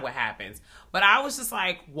 That's not what happens. But I was just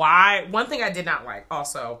like, why? One thing I did not like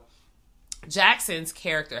also, Jackson's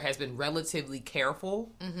character has been relatively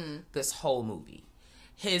careful this whole movie.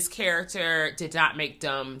 His character did not make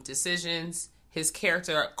dumb decisions. His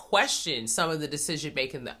character questioned some of the decision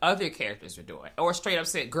making the other characters were doing, or straight up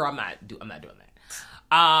said, "Girl, I'm not doing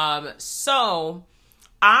that." So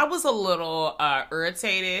I was a little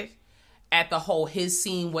irritated at the whole his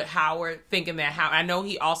scene with Howard, thinking that I know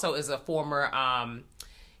he also is a former,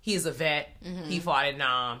 he is a vet. He fought in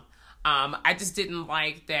Nam. I just didn't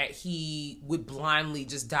like that he would blindly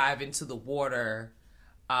just dive into the water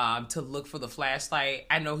to look for the flashlight.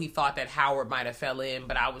 I know he thought that Howard might have fell in,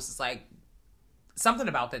 but I was just like, something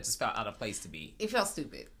about that just felt out of place to me. It felt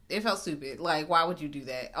stupid. Like, why would you do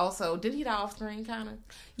that? Also, did he die off screen, kind of?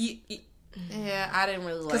 Yeah, I didn't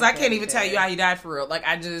really like that. Because I can't even tell you how he died for real. Like,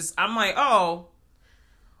 I'm like, oh,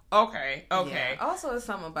 okay. Yeah. Also, it's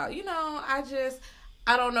something about,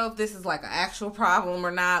 I don't know if this is like an actual problem or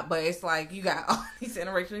not, but it's like you got all these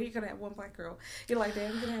interactions. You could have one black girl. You're like,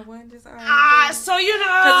 damn, you could have one. Just all right. So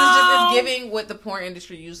because it's giving what the porn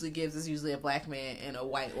industry usually gives is usually a black man and a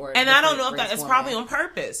white or. And I don't know if it's probably on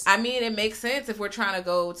purpose. I mean, it makes sense if we're trying to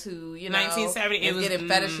go to 1970. It was getting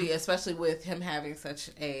fetishy, especially with him having such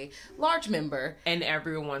a large member, and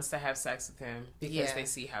everyone wants to have sex with him because they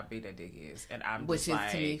see how big that dick is, and I'm which just is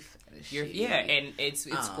like, to me. and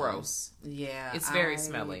it's gross. Yeah, it's very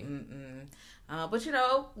smelly. But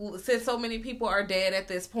since so many people are dead at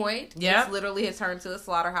this point, yeah, it's literally has turned to a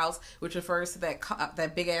slaughterhouse, which refers to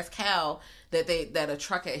that big ass cow that a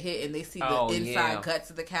truck had hit, and they see the inside guts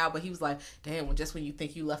of the cow. But he was like, "Damn, well, just when you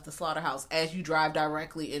think you left the slaughterhouse, as you drive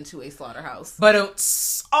directly into a slaughterhouse." But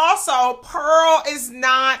it's also, Pearl is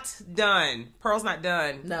not done. Pearl's not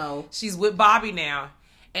done. No, she's with Bobby now,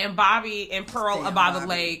 and Bobby and Pearl are by the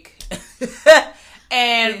lake,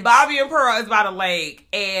 and Bobby and Pearl is by the lake,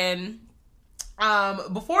 and.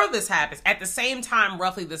 Before this happens, at the same time,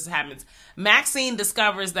 roughly this happens, Maxine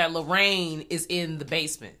discovers that Lorraine is in the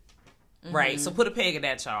basement. Mm-hmm. Right? So put a peg in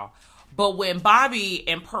that, y'all. But when Bobby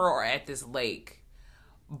and Pearl are at this lake,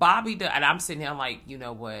 and I'm sitting here like, you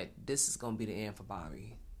know what? This is going to be the end for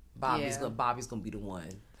Bobby. Bobby's going to be the one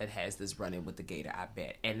that has this run-in with the gator, I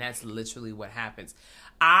bet. And that's literally what happens.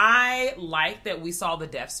 I like that we saw the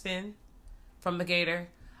death spin from the gator.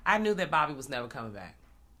 I knew that Bobby was never coming back.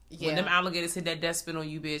 Yeah. When them alligators hit that death spin on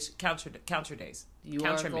you, bitch, count your days. You're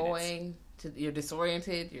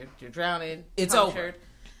disoriented. You're drowning. It's over.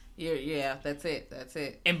 That's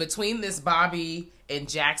it. And between this Bobby and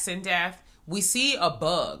Jackson death, we see a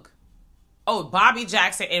bug. Oh, Bobby,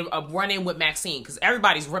 Jackson, and run-in with Maxine, because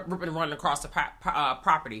everybody's ripping and running across the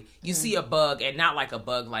property. You see a bug, and not like a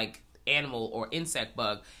bug like animal or insect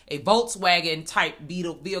bug, a Volkswagen type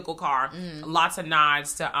vehicle car. Lots of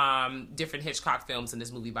nods to different Hitchcock films in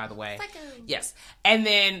this movie, by the way. Yes. And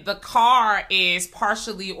then the car is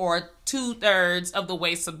partially or 2/3 of the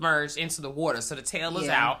way submerged into the water, so the tail is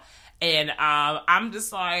out, and I'm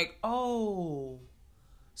just like, oh,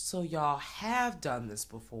 so y'all have done this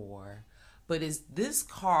before. But is this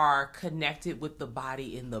car connected with the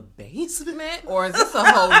body in the basement? Or is this a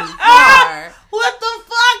whole new car? What the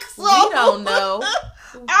fuck? So, we don't know.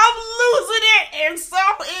 I'm losing it. And so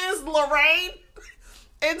is Lorraine.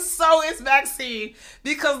 And so is Maxine.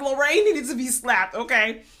 Because Lorraine needed to be slapped,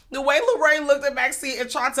 okay? The way Lorraine looked at Maxine and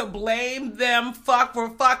tried to blame them for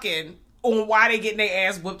fucking on why they getting their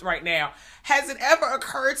ass whooped right now. Has it ever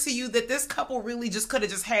occurred to you that this couple really just could have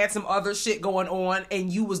just had some other shit going on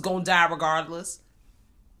and you was gonna die regardless?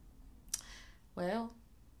 Well,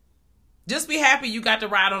 just be happy you got to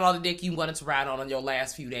ride on all the dick you wanted to ride on your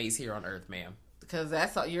last few days here on Earth, ma'am. Because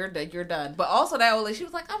that's all, you're done. But also that old lady, she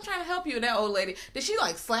was like, I'm trying to help you. And that old lady, did she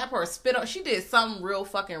like slap her or spit on? She did something real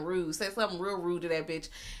fucking rude. Said something real rude to that bitch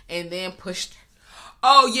and then pushed her.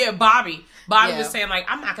 Oh, yeah, Bobby was saying, like,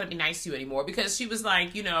 I'm not going to be nice to you anymore because she was,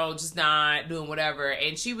 like, just not doing whatever.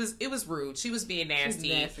 And it was rude. She was being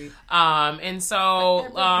nasty. And so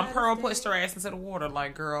Pearl pushed her ass into the water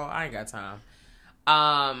like, girl, I ain't got time.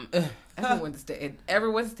 Everyone's dead.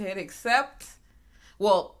 Everyone's dead except,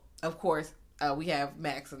 well, of course, we have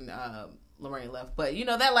Max and Lorraine left. But,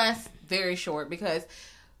 that lasts very short because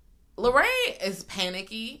Lorraine is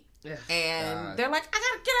panicky. And they're like, I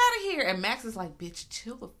gotta get out of here. And Max is like, bitch,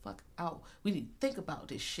 chill the fuck out. We need to think about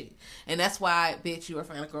this shit. And that's why, bitch, you are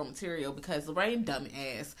final girl material, because Lorraine dumb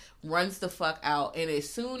ass runs the fuck out. And as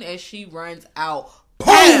soon as she runs out,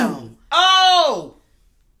 BAM! Oh!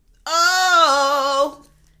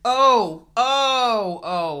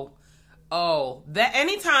 That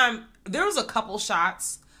anytime there was a couple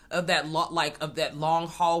shots of that long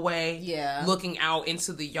hallway, looking out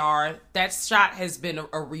into the yard. That shot has been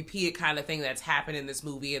a repeated kind of thing that's happened in this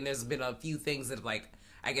movie, and there's been a few things that have,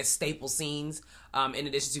 I guess, staple scenes, in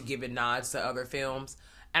addition to giving nods to other films.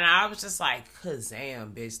 And I was just like,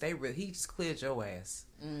 Kazam, bitch, he just cleared your ass.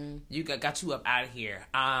 You got you up out of here.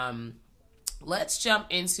 Let's jump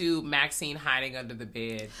into Maxine hiding under the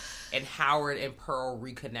bed and Howard and Pearl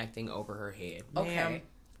reconnecting over her head. Okay. Ma'am.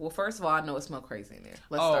 Well, first of all, I know it smells crazy in there.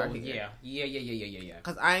 Let's start here. Yeah.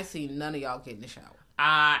 Because I ain't seen none of y'all get in the shower.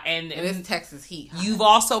 And it's Texas heat. You've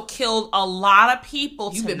also killed a lot of people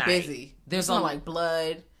tonight. You've been busy. There's like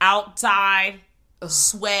blood. Outside,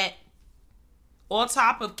 sweat, on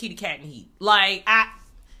top of kitty cat and heat.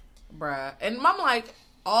 Bruh. And I'm like,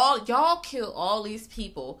 y'all killed all these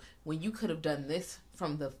people when you could have done this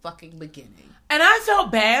from the fucking beginning. And I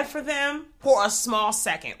felt bad for them for a small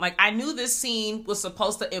second. I knew this scene was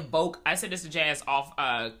supposed to evoke, I said this to Jazz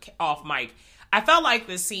off mic. I felt like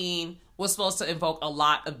this scene was supposed to evoke a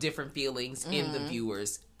lot of different feelings in the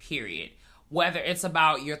viewers, period. Whether it's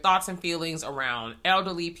about your thoughts and feelings around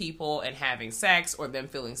elderly people and having sex, or them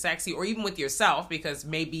feeling sexy, or even with yourself, because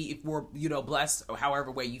maybe if we're, blessed, or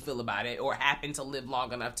however way you feel about it, or happen to live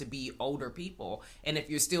long enough to be older people, and if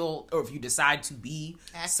you're still, or if you decide to be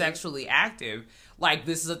sexually active,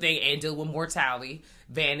 this is a thing, and deal with mortality,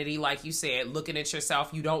 vanity, like you said, looking at yourself,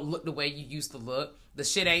 you don't look the way you used to look. The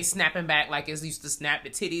shit ain't snapping back like it used to snap the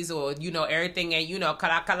titties, or, you know, everything ain't, you know,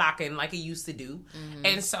 kalak-kalakin like it used to do.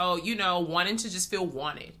 And so, you know, wanting to just feel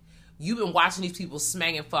wanted. You've been watching these people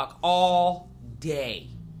smang and fuck all day.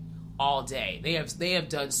 All day. They have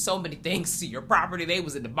done so many things to your property. They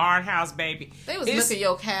was in the barn house, baby. They was milking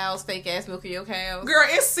your cows, fake ass milking your cows. Girl,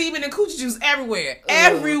 it's semen and coochie juice everywhere.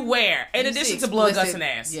 Everywhere. In addition to blood, guts, and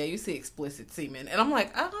ass. Yeah, you see explicit semen. And I'm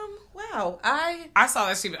like, wow. I saw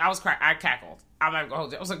that shit. I cackled. I'm not gonna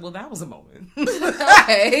hold you. I was like, well, that was a moment.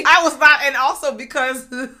 Okay. I was not, and also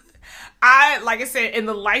because like I said, in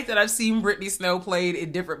the light that I've seen Brittany Snow played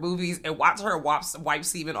in different movies and watch her wipe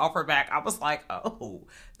semen off her back, I was like, oh,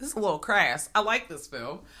 this is a little crass. I like this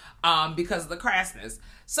film because of the crassness.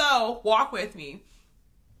 So, walk with me.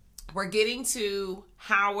 We're getting to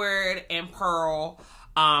Howard and Pearl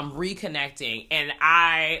reconnecting, and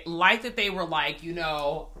I like that they were like, you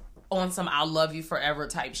know, on some I'll love you forever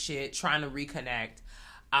type shit, trying to reconnect.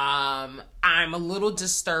 I'm a little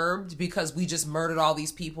disturbed because we just murdered all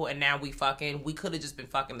these people and now we fucking. We could have just been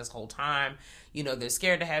fucking this whole time. You know, they're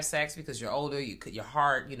scared to have sex because you're older, your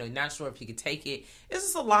heart, you know, not sure if you could take it. It's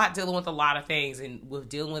just a lot, dealing with a lot of things, and with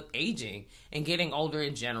dealing with aging and getting older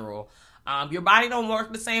in general. Your body don't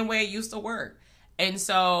work the same way it used to work. And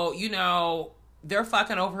so, you know, they're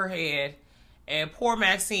fucking over her head. And poor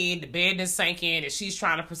Maxine, the bed is sinking, and she's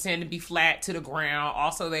trying to pretend to be flat to the ground.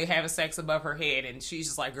 Also, they having sex above her head, and she's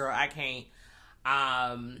just like, girl, I can't.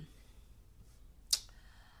 I'm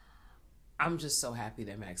just so happy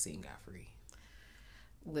that Maxine got free.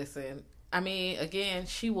 Listen, I mean, again,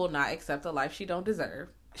 she will not accept a life she don't deserve.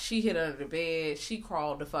 She hid under the bed. She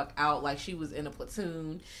crawled the fuck out like she was in a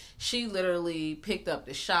platoon. She literally picked up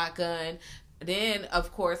the shotgun. Then,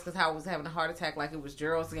 of course, because Howard was having a heart attack like it was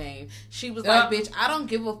Gerald's game, she was like, bitch, I don't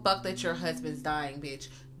give a fuck that your husband's dying, bitch.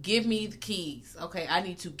 Give me the keys. Okay, I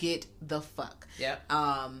need to get the fuck. Yep.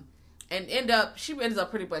 And she ends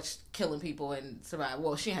up pretty much killing people and survive.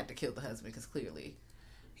 Well, she had to kill the husband because clearly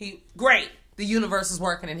great. The universe is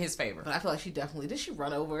working in his favor. But I feel like did she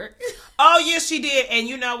run over it? Oh, yes, she did. And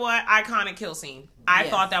you know what? Iconic kill scene. I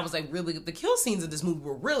thought that was the kill scenes of this movie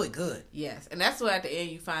were really good. Yes. And that's why at the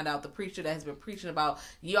end you find out the preacher that has been preaching about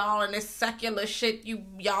y'all in this secular shit,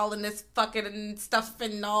 y'all in this fucking stuff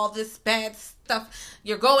and all this bad stuff.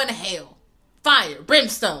 You're going to hell. Fire.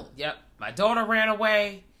 Brimstone. Yep. My daughter ran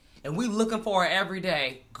away and we looking for her every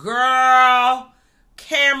day. Girl.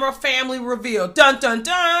 Camera family reveal. Dun, dun,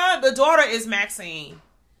 dun. The daughter is Maxine.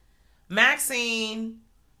 Maxine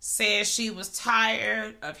says she was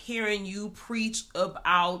tired of hearing you preach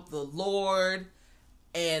about the Lord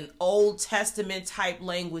and Old Testament type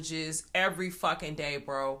languages every fucking day,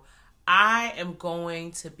 bro. I am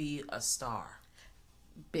going to be a star.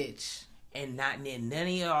 Bitch. And none of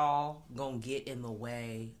y'all gonna get in the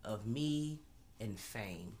way of me and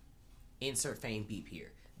fame. Insert fame beep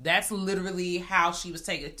here. That's literally how she was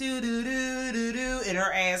taking do-do-do-do-do, and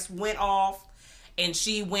her ass went off, and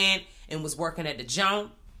she went and was working at the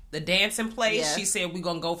Jump, the dancing place. Yes. She said, we're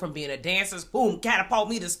going to go from being a dancer, boom, catapult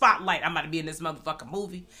me to spotlight. I'm about to be in this motherfucking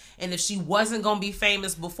movie. And if she wasn't going to be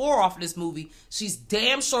famous before off of this movie, she's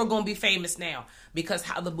damn sure going to be famous now. Because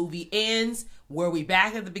how the movie ends, where we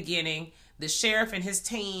back at the beginning, the sheriff and his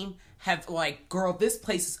team have like, girl, this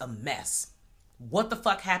place is a mess. What the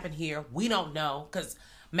fuck happened here? We don't know, because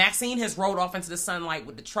Maxine has rolled off into the sunlight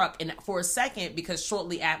with the truck, and for a second, because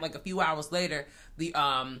shortly at like a few hours later, the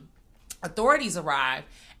authorities arrive,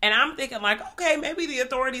 and I'm thinking like, okay, maybe the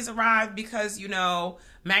authorities arrived because, you know,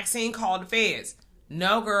 Maxine called the feds.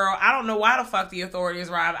 No, girl, I don't know why the fuck the authorities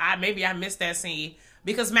arrived. Maybe I missed that scene,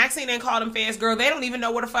 because Maxine ain't called them feds, girl. They don't even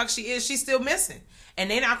know where the fuck she is. She's still missing, and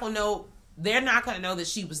they're not gonna know that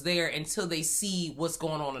she was there until they see what's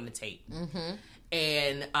going on the tape. Mm-hmm.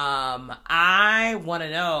 And I want to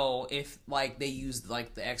know if like they used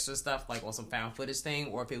like the extra stuff like on some found footage thing,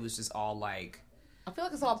 or if it was just all like. I feel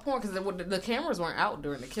like it's all porn because the cameras weren't out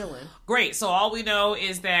during the killing. Great. So all we know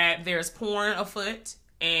is that there's porn afoot,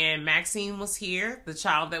 and Maxine was here, the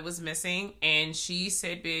child that was missing, and she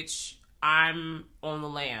said, "Bitch, I'm on the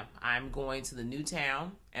lam. I'm going to the new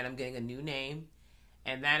town, and I'm getting a new name,"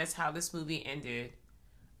 and that is how this movie ended.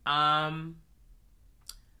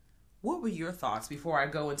 What were your thoughts before I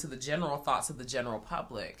go into the general thoughts of the general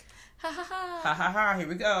public? Ha ha ha. Ha ha ha, here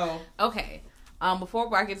we go. Okay.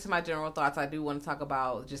 Before I get to my general thoughts, I do want to talk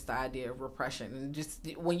about just the idea of repression. And just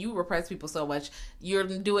when you repress people so much, you're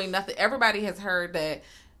doing nothing. Everybody has heard that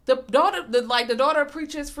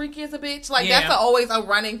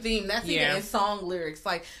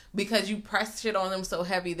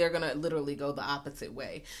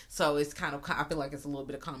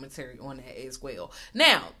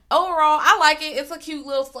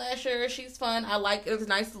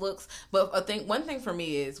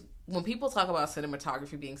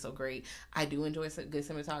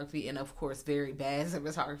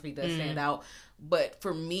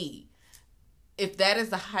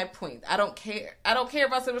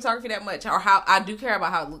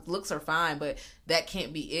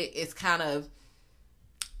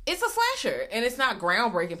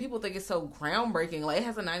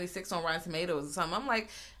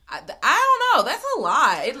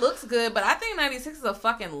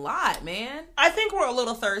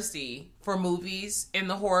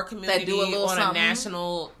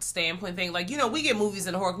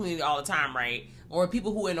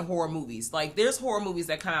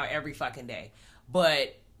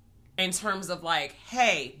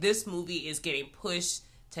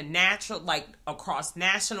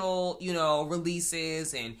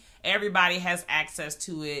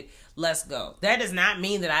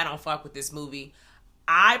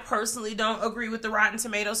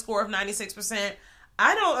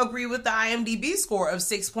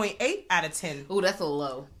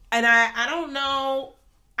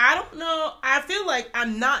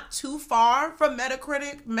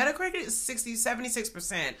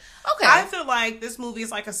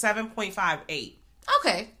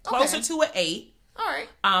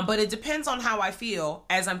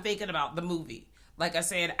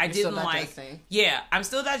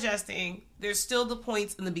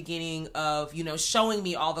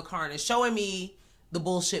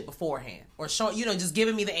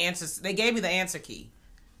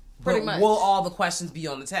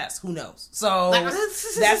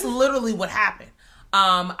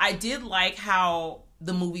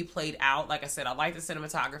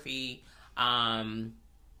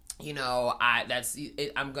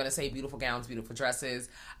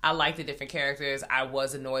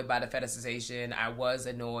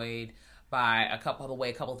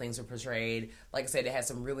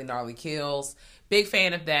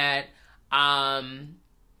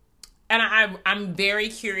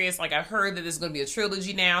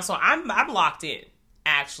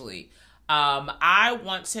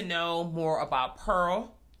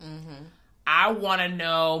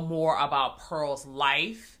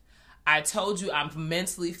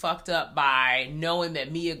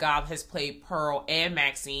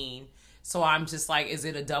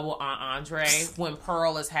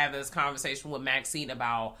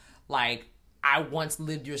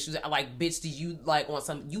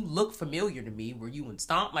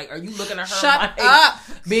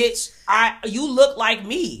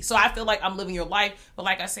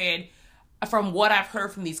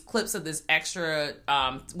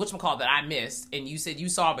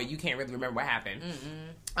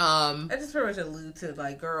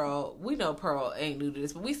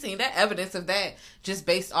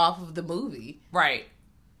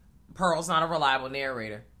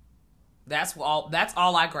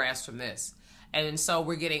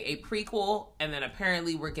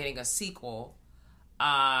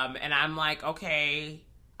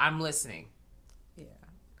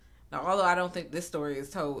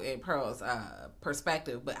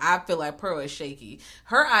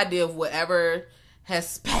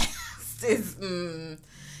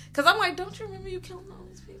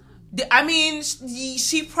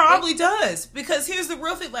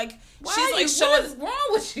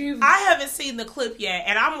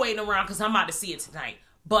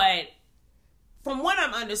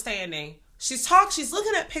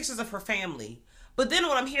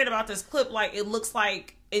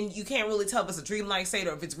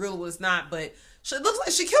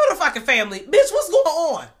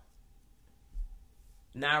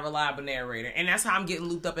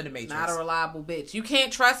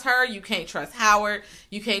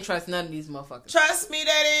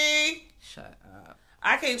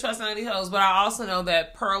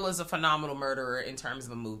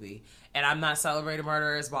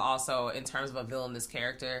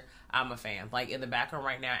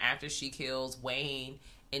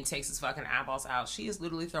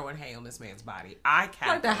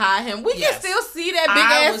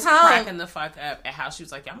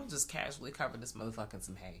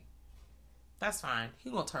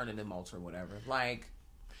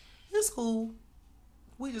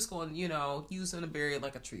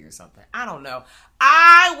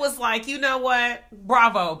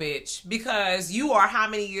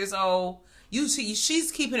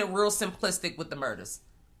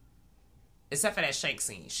Except for that shank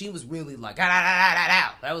scene. She was really like,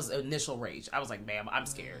 that was initial rage. I was like, ma'am, I'm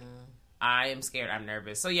scared. I am scared. I'm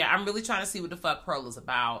nervous. So yeah, I'm really trying to see what the fuck Pearl is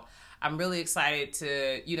about. I'm really excited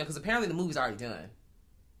to, because apparently the movie's already done.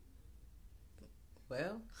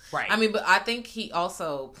 Well, right. I mean, but I think he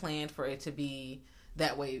also planned for it to be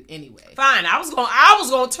that way anyway. Fine. I was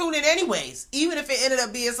going to tune in anyways. Even if it ended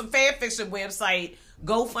up being some fan fiction website,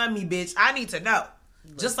 GoFundMe, bitch. I need to know.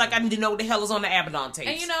 Just like I need to know what the hell is on the Abaddon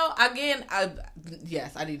tapes. And again,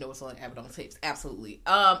 yes, I need to know what's on the Abaddon tapes. Absolutely.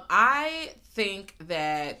 I think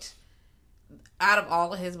that out of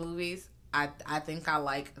all of his movies, I think I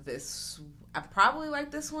like this. I probably like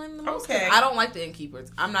this one the most. Okay. I don't like the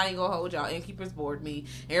Innkeepers. I'm not even gonna hold y'all. Innkeepers bored me.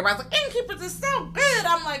 Everybody's like, Innkeepers is so good.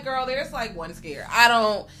 I'm like, girl, there's like one scare.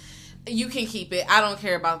 You can keep it. I don't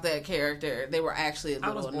care about that character. They were actually a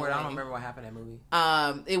little I was bored. annoying. I don't remember what happened in that movie.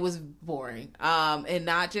 It was boring. And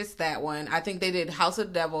not just that one. I think they did House of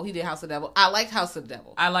the Devil. He did House of the Devil. I liked House of the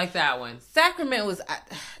Devil. I like that one. Sacrament was,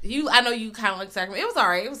 I know you kind of like Sacrament. It was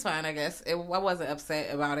alright. It was fine, I guess. I wasn't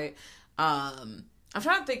upset about it. I'm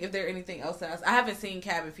trying to think if there anything else. I haven't seen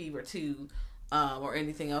Cabin Fever 2. Or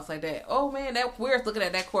anything else like that. Oh man, that we're looking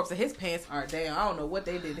at that corpse and his pants are down. I don't know what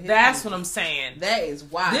they did to his That's pants. what I'm saying. That is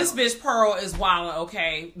wild. This bitch Pearl is wild,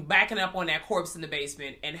 okay? Backing up on that corpse in the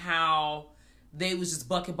basement and how they was just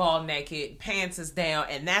bucketball naked, pants is down,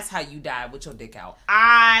 and that's how you died with your dick out.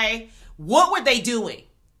 What were they doing?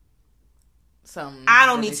 I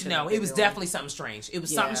don't need to know. It was definitely something strange. It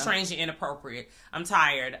was something strange and inappropriate. I'm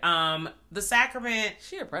tired. The Sacrament.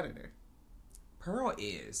 She a predator. Pearl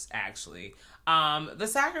is, actually. The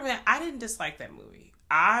Sacrament, I didn't dislike that movie.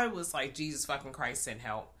 I was like, Jesus fucking Christ, send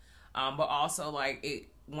help. But also, like,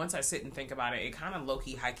 once I sit and think about it, it kind of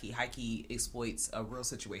low-key, high-key exploits a real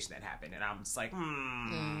situation that happened. And I'm just like,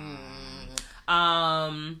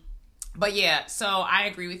 But yeah, so I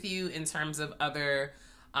agree with you in terms of other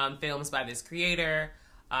films by this creator.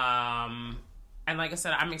 And like I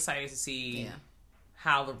said, I'm excited to see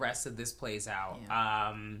how the rest of this plays out.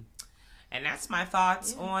 Yeah. And that's my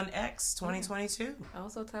thoughts on X 2022.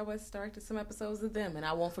 Also, Ty West directed some episodes of them, and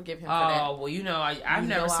I won't forgive him for that. Oh, well, I've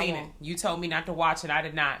never seen it. You told me not to watch it. I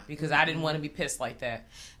did not, because I didn't want to be pissed like that.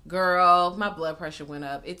 Girl, my blood pressure went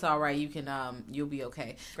up. It's all right. You can, you'll be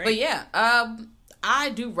okay. Great. But yeah,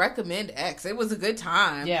 I do recommend X. It was a good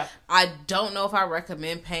time. Yeah. I don't know if I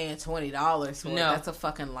recommend paying $20 for it. That's a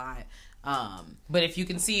fucking lie. But if you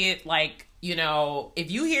can see it, like,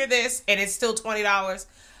 if you hear this and it's still $20,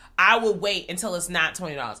 I would wait until it's not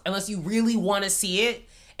 $20. Unless you really want to see it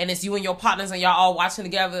and it's you and your partners and y'all all watching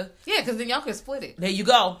together. Yeah, because then y'all can split it. There you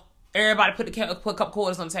go. Everybody put a couple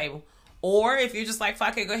quarters on the table. Or if you're just like,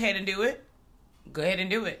 fuck it, go ahead and do it. Go ahead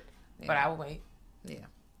and do it. Yeah. But I will wait. Yeah.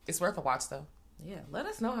 It's worth a watch, though. Yeah, let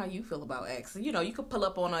us know how you feel about X. You can pull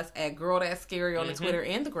up on us at Girl That's Scary on the Twitter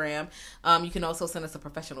and the gram. You can also send us a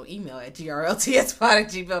professional email at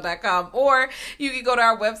grltspod@gmail.com, or you can go to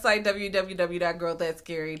our website,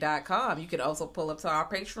 www.girlthatscary.com. You can also pull up to our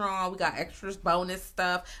Patreon. We got extras, bonus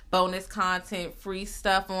stuff, bonus content, free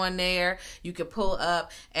stuff on there. You can pull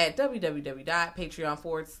up at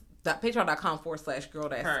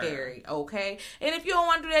patreon.com/girl-that's-scary. Okay, and if you don't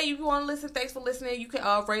want to do that, you want to listen, thanks for listening. You can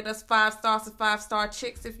rate us 5 stars and 5-star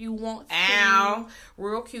chicks if you want to. Ow.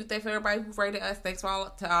 Real cute. Thanks for everybody who rated us. Thanks to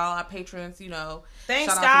all our patrons.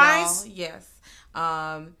 Thanks, shout guys. Out to y'all. Yes.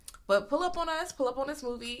 But pull up on us, pull up on this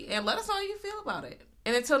movie, and let us know how you feel about it.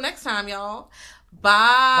 And until next time, y'all. Bye.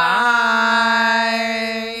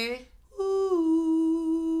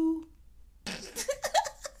 Ooh.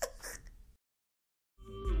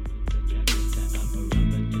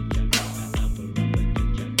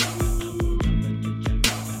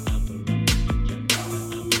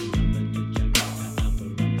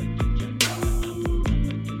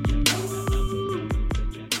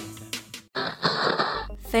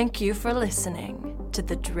 Thank you for listening to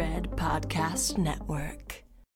the Dread Podcast Network.